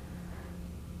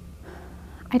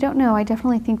 I don't know. I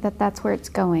definitely think that that's where it's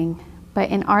going.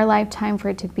 But in our lifetime, for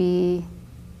it to be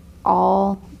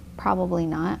all, probably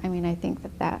not. I mean, I think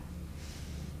that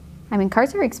I mean,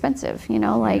 cars are expensive, you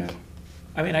know, like. Yeah.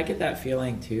 I mean, I get that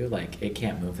feeling too, like it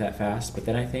can't move that fast, but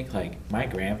then I think like my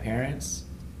grandparents,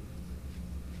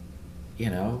 you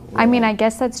know. I mean, I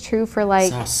guess that's true for like.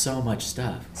 Saw so much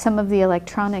stuff. Some of the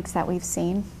electronics that we've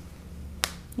seen,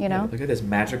 you know. Yeah, look at this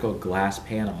magical glass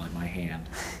panel in my hand.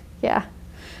 Yeah.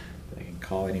 I can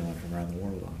call anyone from around the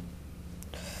world on.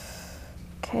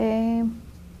 Okay.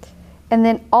 And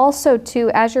then also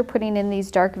too, as you're putting in these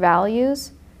dark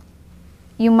values,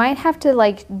 you might have to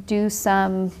like do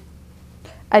some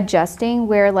adjusting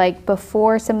where like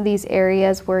before some of these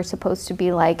areas were supposed to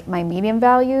be like my medium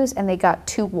values and they got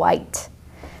too white.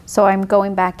 So I'm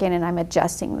going back in and I'm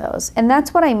adjusting those. And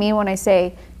that's what I mean when I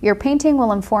say your painting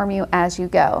will inform you as you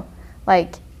go.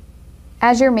 Like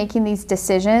as you're making these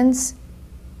decisions,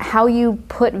 how you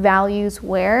put values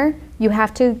where, you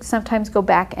have to sometimes go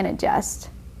back and adjust.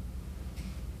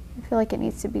 I feel like it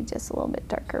needs to be just a little bit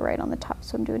darker right on the top,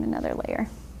 so I'm doing another layer.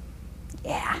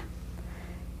 Yeah.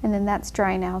 And then that's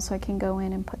dry now, so I can go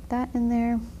in and put that in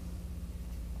there.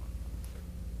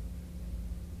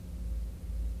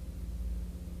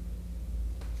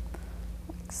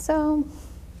 Like so.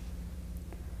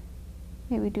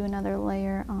 Maybe do another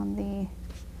layer on the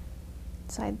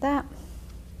side that.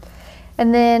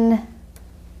 And then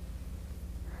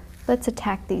let's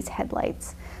attack these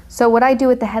headlights. So what I do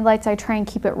with the headlights, I try and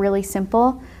keep it really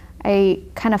simple. I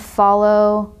kind of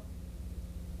follow,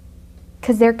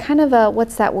 because they're kind of a,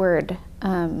 what's that word?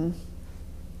 It's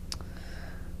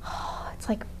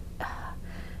like,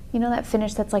 you know that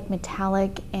finish that's like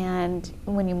metallic, and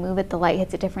when you move it, the light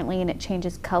hits it differently and it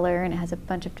changes color and it has a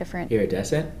bunch of different...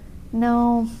 Iridescent?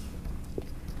 No.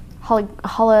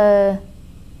 Holographic?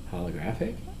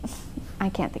 I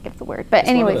can't think of the word, but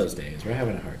anyways. It's one of those days. We're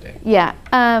having a hard day. Yeah.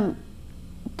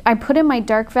 I put in my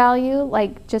dark value,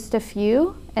 like just a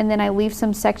few, and then I leave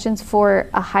some sections for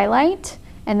a highlight,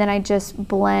 and then I just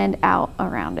blend out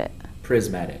around it.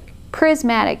 Prismatic.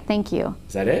 Prismatic, thank you.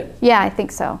 Is that it? Yeah, I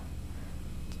think so.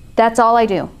 That's all I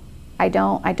do. I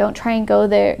don't try and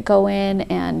go in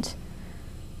and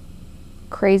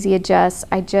crazy adjust.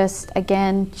 I just,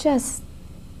 again, just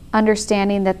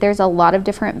understanding that there's a lot of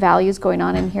different values going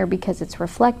on in here because it's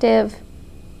reflective.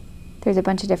 There's a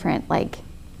bunch of different like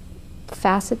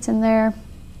facets in there.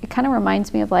 It kind of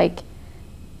reminds me of like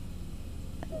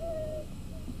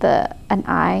an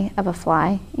eye of a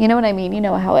fly. You know what I mean? You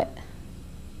know how it...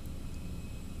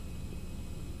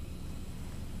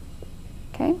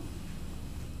 Okay.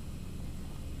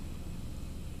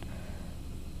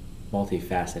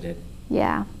 Multifaceted.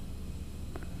 Yeah.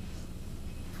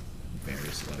 Very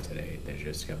slow today. They're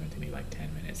just coming to me like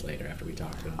 10 minutes later after we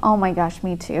talked to them. Oh my gosh,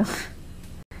 me too.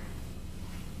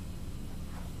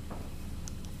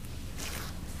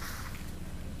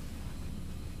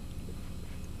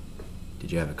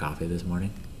 Did you have a coffee this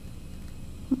morning?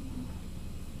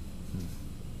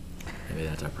 Maybe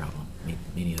that's our problem. Me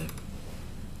neither.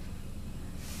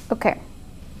 Okay.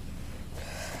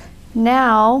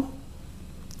 Now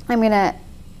I'm going to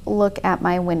look at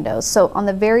my windows. So on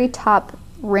the very top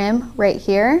rim right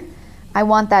here, I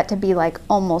want that to be like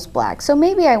almost black. So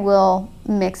maybe I will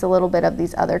mix a little bit of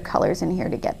these other colors in here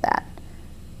to get that.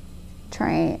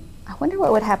 I wonder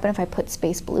what would happen if I put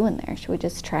space blue in there. Should we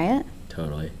just try it?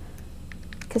 Totally.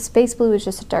 Because space blue is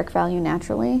just a dark value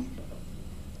naturally.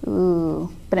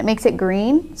 Ooh, but it makes it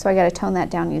green, so I got to tone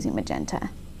that down using magenta.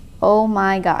 Oh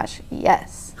my gosh,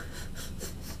 yes.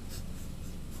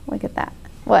 Look at that.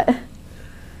 What?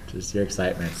 Just your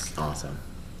excitement's awesome.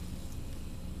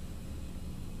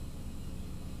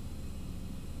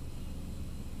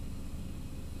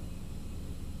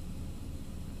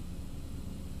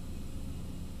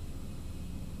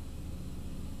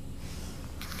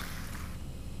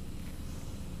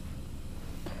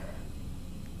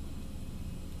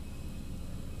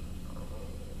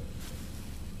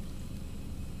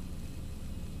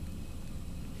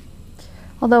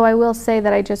 Although I will say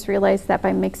that I just realized that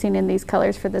by mixing in these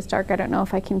colors for this dark, I don't know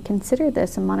if I can consider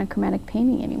this a monochromatic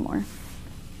painting anymore.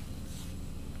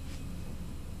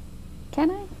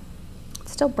 Can I?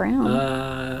 It's still brown.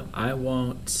 I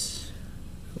won't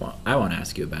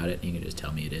ask you about it. You can just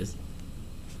tell me it is.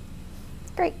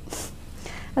 Great.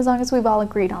 As long as we've all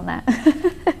agreed on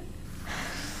that.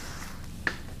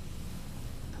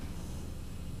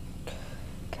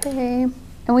 Okay.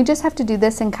 And we just have to do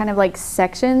this in kind of like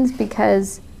sections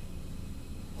because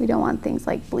we don't want things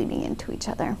like bleeding into each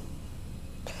other.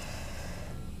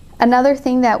 Another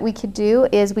thing that we could do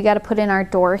is we got to put in our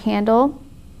door handle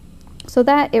so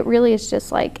that it really is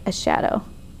just like a shadow.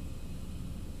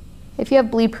 If you have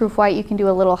bleed proof white, you can do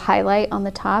a little highlight on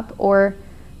the top, or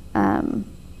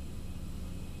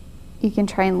you can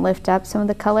try and lift up some of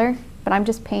the color, but I'm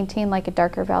just painting like a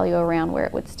darker value around where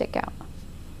it would stick out.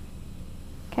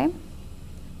 Okay.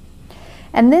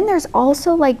 And then there's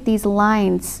also like these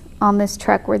lines on this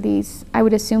truck where these, I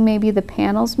would assume maybe the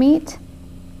panels meet.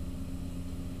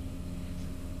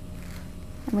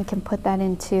 And we can put that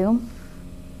in too.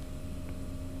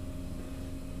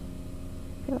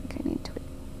 I feel like I need to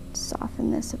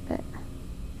soften this a bit.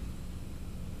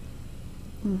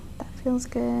 That feels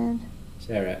good.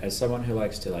 Sarah, as someone who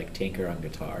likes to like tinker on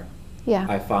guitar, Yeah.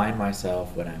 I find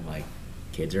myself when I'm like,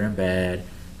 kids are in bed,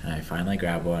 and I finally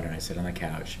grab one and I sit on the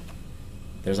couch.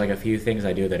 There's like a few things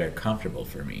I do that are comfortable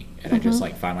for me, and I just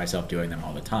like find myself doing them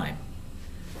all the time.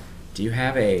 Do you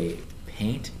have a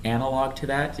paint analog to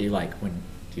that? Do you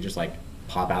just like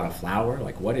pop out a flower?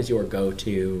 Like, what is your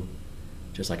go-to?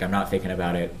 Just like, I'm not thinking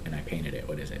about it and I painted it.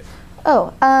 What is it?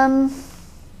 Oh,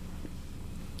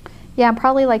 yeah,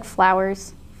 probably like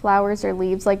flowers or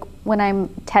leaves. Like when I'm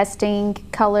testing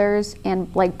colors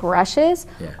and like brushes,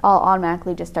 Yeah. I'll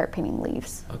automatically just start painting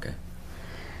leaves. Okay.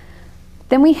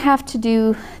 Then we have to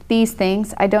do these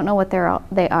things. I don't know what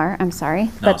they are. I'm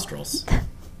sorry. Nostrils. But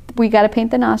we got to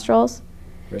paint the nostrils.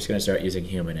 We're just going to start using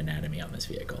human anatomy on this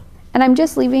vehicle. And I'm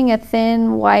just leaving a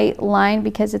thin white line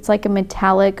because it's like a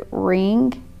metallic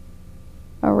ring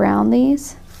around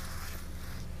these.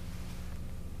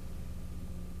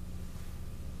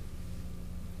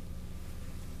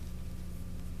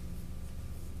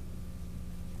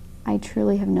 I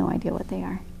truly have no idea what they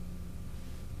are.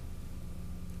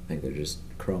 I think they're just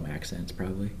chrome accents,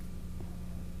 probably.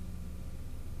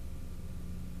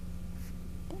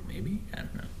 Maybe? I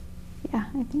don't know. Yeah,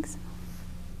 I think so.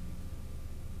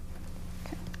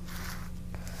 Okay.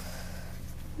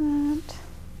 That.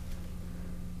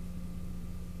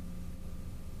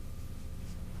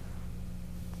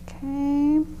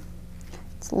 Okay.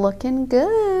 It's looking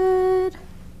good.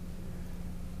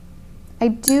 I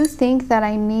do think that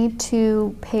I need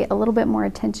to pay a little bit more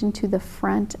attention to the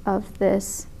front of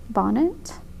this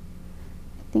bonnet.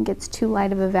 I think it's too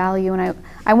light of a value, and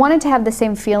I wanted to have the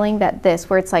same feeling that this,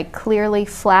 where it's like clearly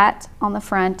flat on the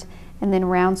front and then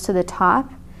rounds to the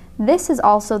top. This is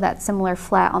also that similar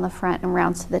flat on the front and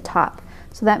rounds to the top.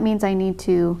 So that means I need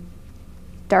to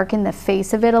darken the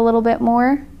face of it a little bit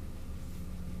more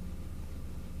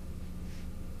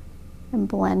and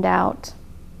blend out.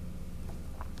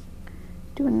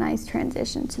 Do a nice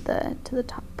transition to the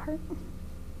top part.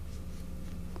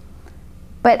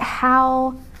 But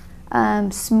how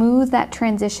smooth that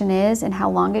transition is and how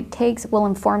long it takes will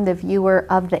inform the viewer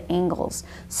of the angles.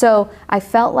 So I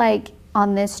felt like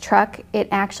on this truck, it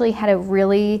actually had a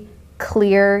really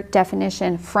clear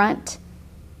definition front,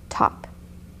 top.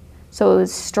 So it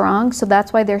was strong, so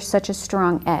that's why there's such a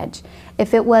strong edge.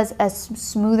 If it was a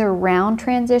smoother round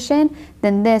transition,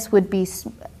 then this would be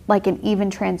like an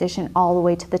even transition all the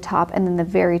way to the top, and then the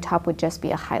very top would just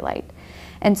be a highlight.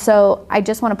 And so I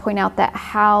just want to point out that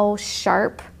how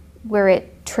sharp where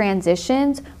it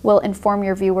transitions will inform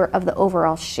your viewer of the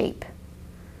overall shape.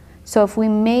 So if we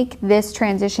make this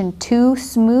transition too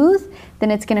smooth,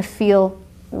 then it's going to feel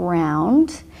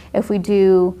round. If we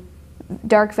do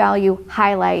dark value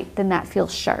highlight, then that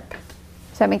feels sharp.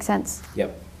 Does that make sense?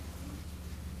 Yep.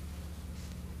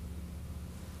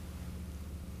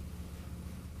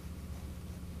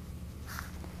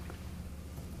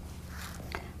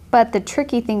 But the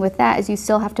tricky thing with that is you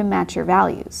still have to match your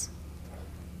values.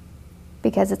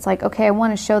 Because it's like, okay, I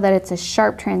want to show that it's a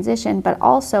sharp transition, but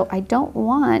also I don't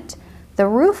want the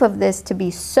roof of this to be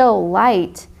so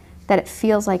light that it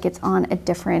feels like it's on a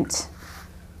different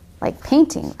like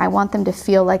painting. I want them to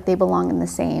feel like they belong in the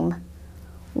same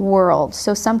world.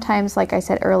 So sometimes, like I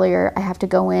said earlier, I have to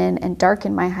go in and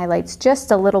darken my highlights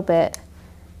just a little bit,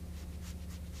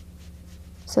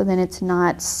 so then it's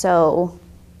not so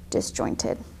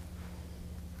disjointed.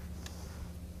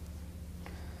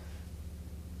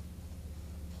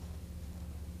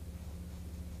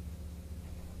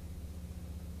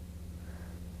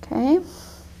 Okay,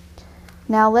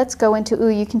 now let's go into, ooh,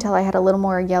 you can tell I had a little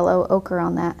more yellow ochre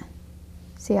on that.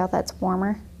 See how that's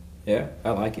warmer? Yeah, I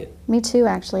like it. Me too,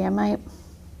 actually. I might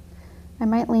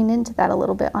lean into that a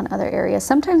little bit on other areas.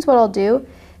 Sometimes what I'll do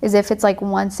is if it's like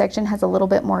one section has a little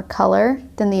bit more color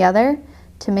than the other,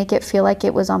 to make it feel like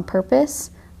it was on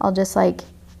purpose, I'll just like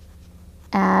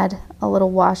add a little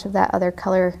wash of that other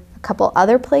color a couple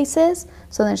other places.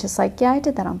 So then it's just like, yeah, I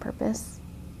did that on purpose.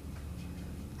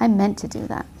 I meant to do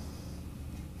that.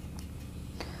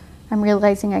 I'm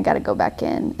realizing I got to go back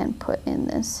in and put in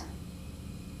this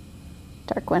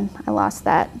dark one. I lost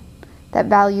that. That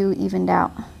value evened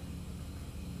out.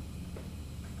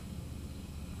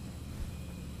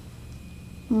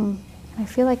 I I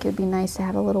feel like it would be nice to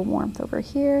have a little warmth over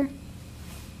here.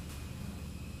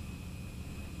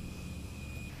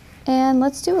 And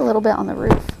let's do a little bit on the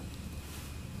roof.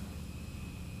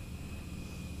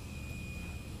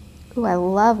 Ooh, I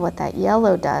love what that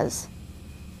yellow does.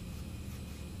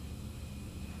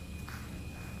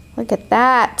 Look at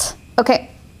that. Okay,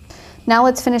 now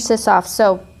let's finish this off.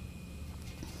 So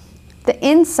the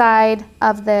inside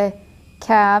of the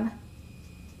cab,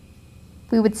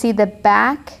 we would see the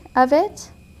back of it,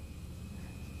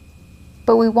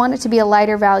 but we want it to be a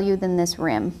lighter value than this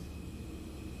rim.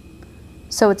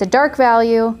 So it's a dark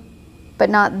value, but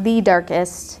not the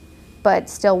darkest, but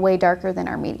still way darker than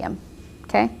our medium,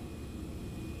 okay?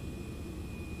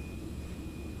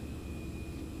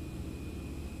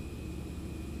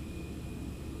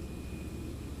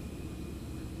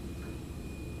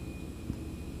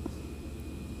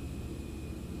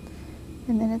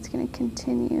 And then it's going to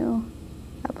continue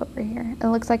up over here. It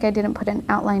looks like I didn't put an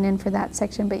outline in for that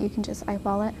section, but you can just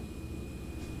eyeball it.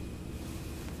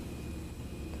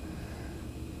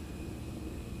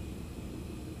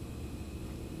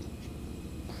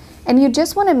 And you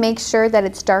just want to make sure that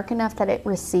it's dark enough that it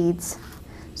recedes.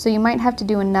 So you might have to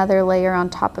do another layer on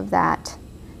top of that,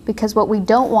 because what we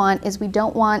don't want is we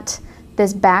don't want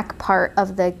this back part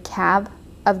of the cab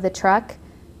of the truck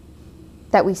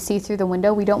that we see through the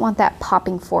window, we don't want that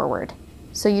popping forward.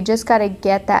 So you just got to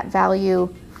get that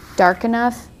value dark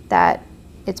enough that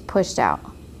it's pushed out.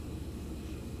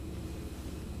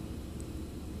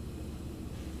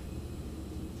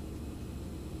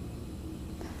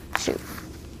 Shoot.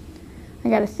 I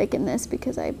got to thicken this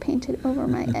because I painted over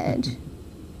my edge.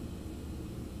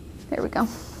 There we go.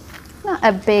 Not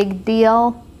a big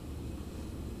deal.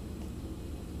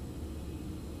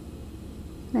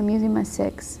 I'm using my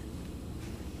 6.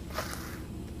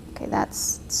 Okay,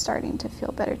 that's starting to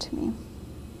feel better to me.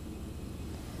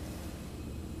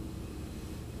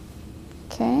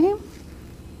 Okay.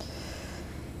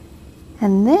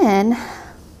 And then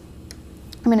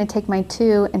I'm going to take my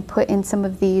 2 and put in some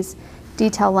of these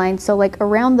detail lines. So like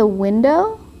around the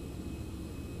window,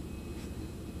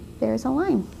 there's a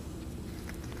line.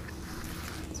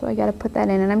 So I got to put that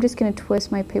in, and I'm just going to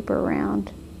twist my paper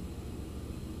around.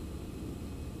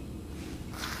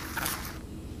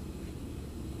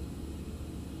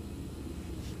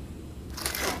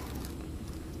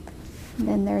 And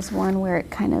then there's one where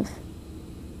it kind of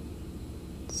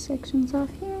sections off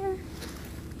here.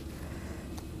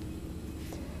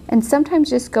 And sometimes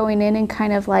just going in and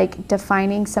kind of like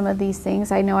defining some of these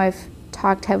things. I know I've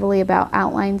talked heavily about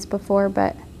outlines before,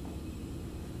 but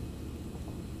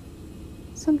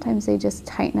sometimes they just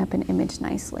tighten up an image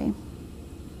nicely.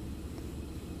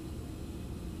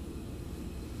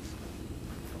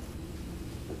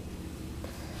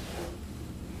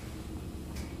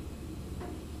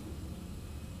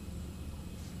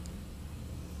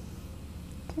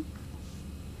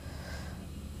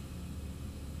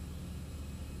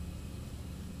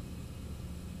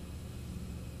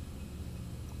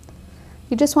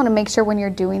 You just want to make sure when you're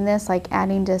doing this, like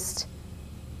adding just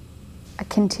a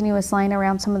continuous line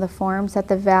around some of the forms, that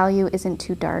the value isn't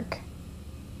too dark,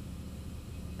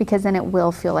 because then it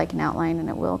will feel like an outline and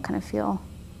it will kind of feel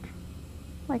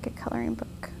like a coloring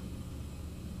book.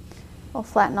 It'll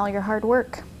flatten all your hard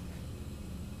work.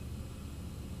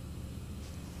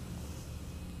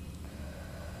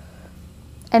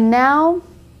 And now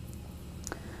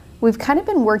we've kind of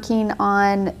been working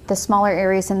on the smaller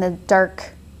areas and the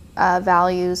dark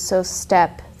values, so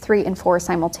step 3 and 4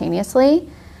 simultaneously.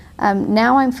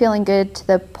 Now I'm feeling good to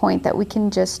the point that we can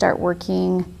just start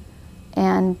working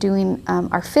and doing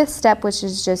our 5th step, which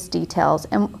is just details.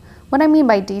 And what I mean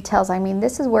by details, I mean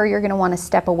this is where you're going to want to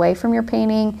step away from your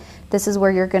painting. This is where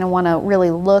you're going to want to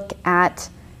really look at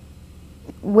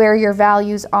where your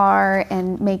values are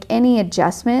and make any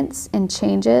adjustments and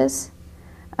changes.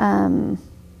 So I'm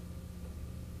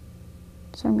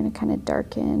going to kind of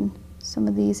darken some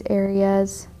of these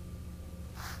areas.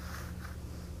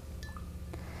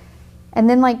 And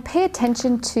then like pay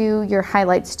attention to your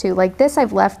highlights too. Like this,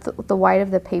 I've left the white of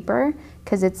the paper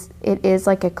because it is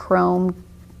like a chrome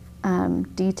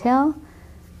detail,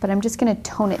 but I'm just going to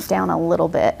tone it down a little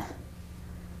bit.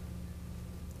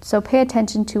 So pay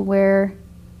attention to where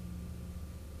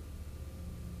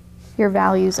your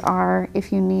values are.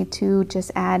 If you need to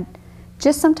just add,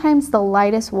 just sometimes the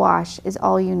lightest wash is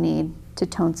all you need to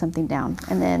tone something down,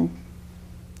 and then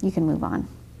you can move on.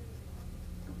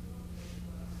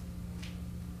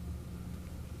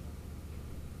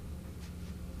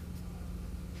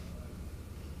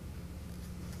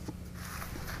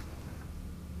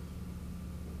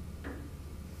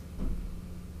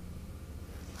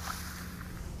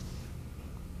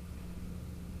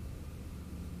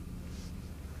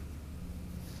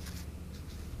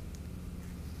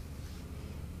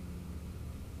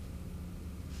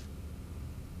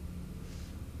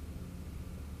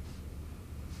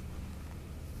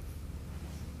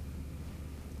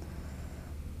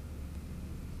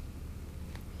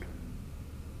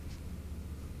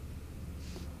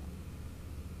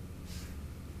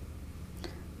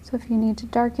 So if you need to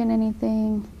darken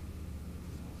anything,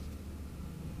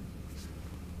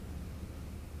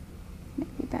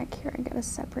 maybe back here I gotta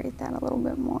separate that a little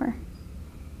bit more.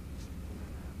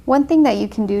 One thing that you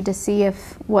can do to see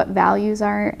if what values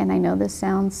are, and I know this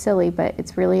sounds silly, but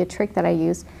it's really a trick that I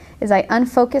use, is I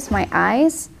unfocus my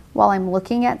eyes while I'm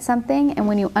looking at something. And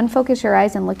when you unfocus your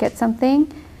eyes and look at something,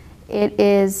 it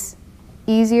is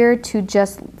easier to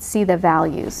just see the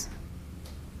values.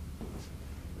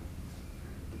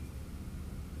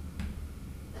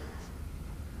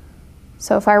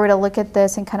 So if I were to look at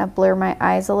this and kind of blur my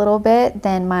eyes a little bit,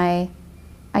 then I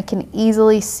can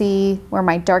easily see where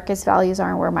my darkest values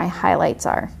are and where my highlights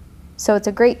are. So it's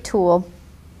a great tool.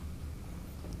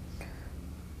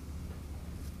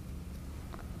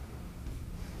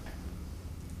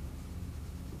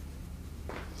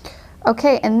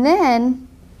 Okay, and then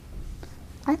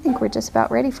I think we're just about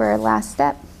ready for our last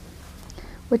step,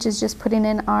 which is just putting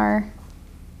in our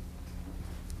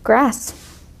grass.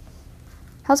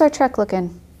 How's our truck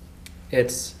looking?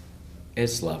 It's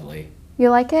lovely.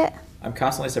 You like it? I'm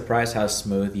constantly surprised how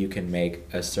smooth you can make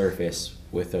a surface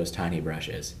with those tiny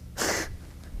brushes.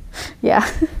 Yeah,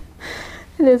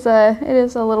 it is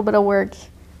a little bit of work,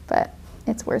 but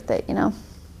it's worth it, you know.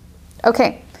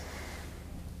 Okay,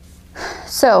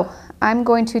 so I'm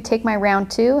going to take my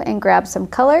round 2 and grab some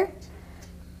color.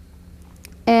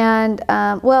 And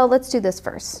well, let's do this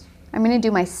first. I'm going to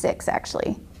do my 6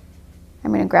 actually.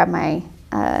 I'm going to grab my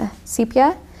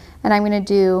sepia, and I'm going to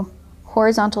do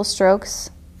horizontal strokes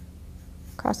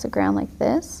across the ground like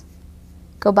this.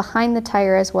 Go behind the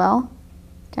tire as well,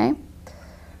 okay?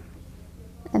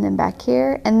 And then back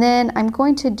here. And then I'm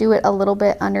going to do it a little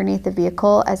bit underneath the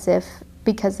vehicle as if,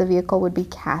 because the vehicle would be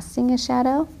casting a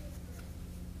shadow.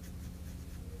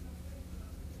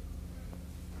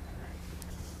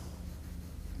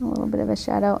 A little bit of a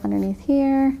shadow underneath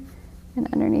here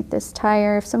and underneath this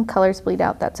tire. If some colors bleed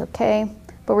out, that's okay.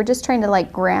 But we're just trying to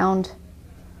like ground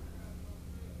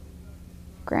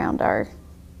our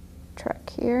truck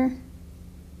here.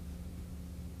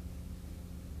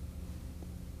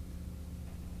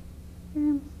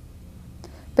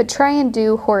 But try and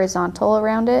do horizontal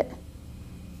around it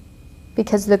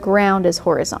because the ground is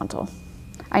horizontal.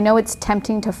 I know it's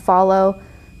tempting to follow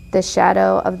the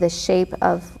shadow of the shape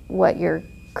of what you're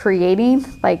creating.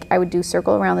 Like I would do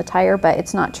circle around the tire, but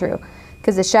it's not true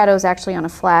because the shadow is actually on a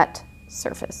flat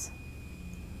surface.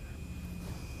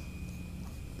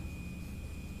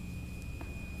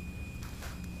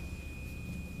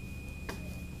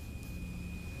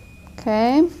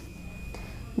 Okay,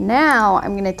 now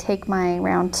I'm going to take my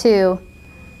round 2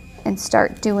 and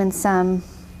start doing some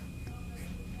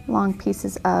long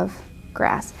pieces of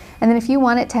grass. And then if you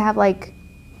want it to have like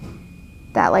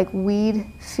that like weed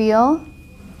feel,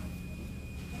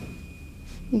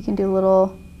 you can do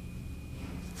little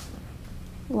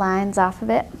lines off of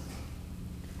it.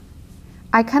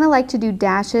 I kind of like to do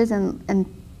dashes and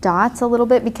dots a little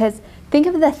bit because think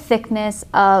of the thickness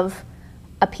of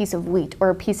a piece of wheat or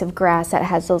a piece of grass that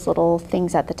has those little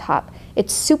things at the top.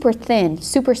 It's super thin,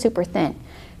 super thin.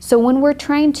 So when we're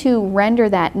trying to render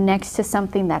that next to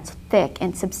something that's thick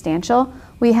and substantial,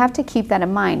 we have to keep that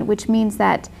in mind, which means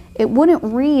that it wouldn't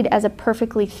read as a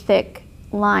perfectly thick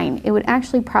line. It would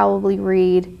actually probably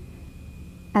read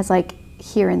as like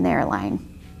here and there line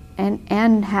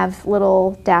and have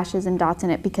little dashes and dots in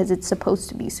it because it's supposed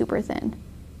to be super thin.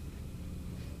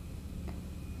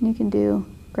 You can do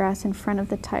grass in front of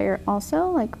the tire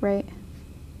also, like right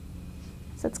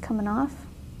as it's coming off.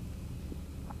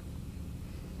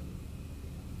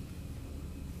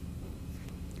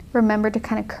 Remember to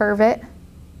kind of curve it.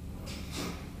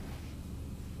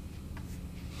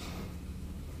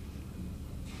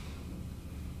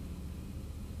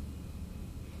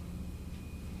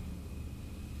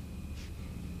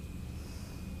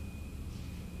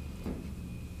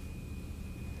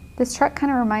 This truck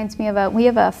kind of reminds me of we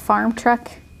have a farm truck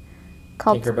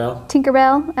called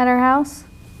Tinkerbell at our house.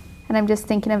 And I'm just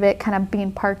thinking of it kind of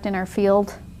being parked in our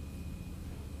field.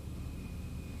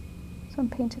 So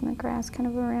I'm painting the grass kind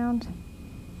of around.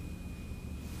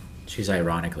 She's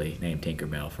ironically named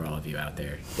Tinkerbell for all of you out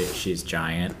there. She's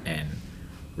giant and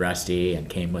rusty and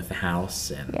came with the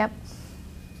house. And yep.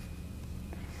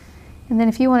 And then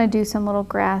if you want to do some little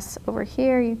grass over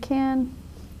here, you can.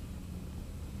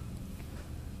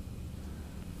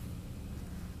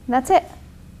 And that's it.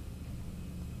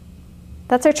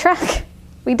 That's our truck.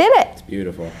 We did it. It's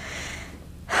beautiful.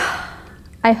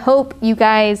 I hope you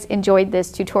guys enjoyed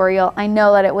this tutorial. I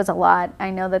know that it was a lot. I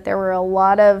know that there were a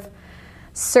lot of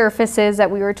surfaces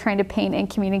that we were trying to paint and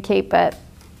communicate, but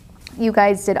You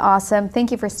guys did awesome.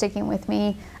 Thank you for sticking with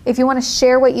me. If you want to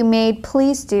share what you made,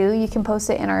 please do. You can post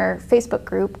it in our Facebook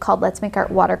group called Let's Make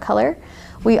Art Watercolor.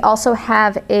 We also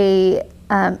have a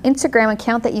Instagram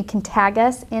account that you can tag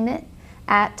us in it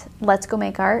at Let's Go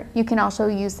Make Art. You can also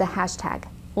use the hashtag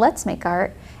Let's Make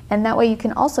Art, and that way you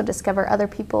can also discover other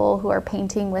people who are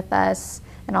painting with us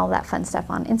and all that fun stuff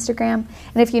on Instagram.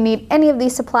 And if you need any of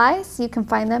these supplies, you can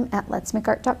find them at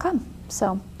letsmakeart.com.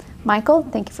 So, Michael,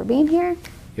 thank you for being here.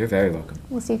 You're very welcome.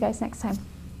 We'll see you guys next time.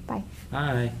 Bye.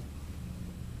 Bye.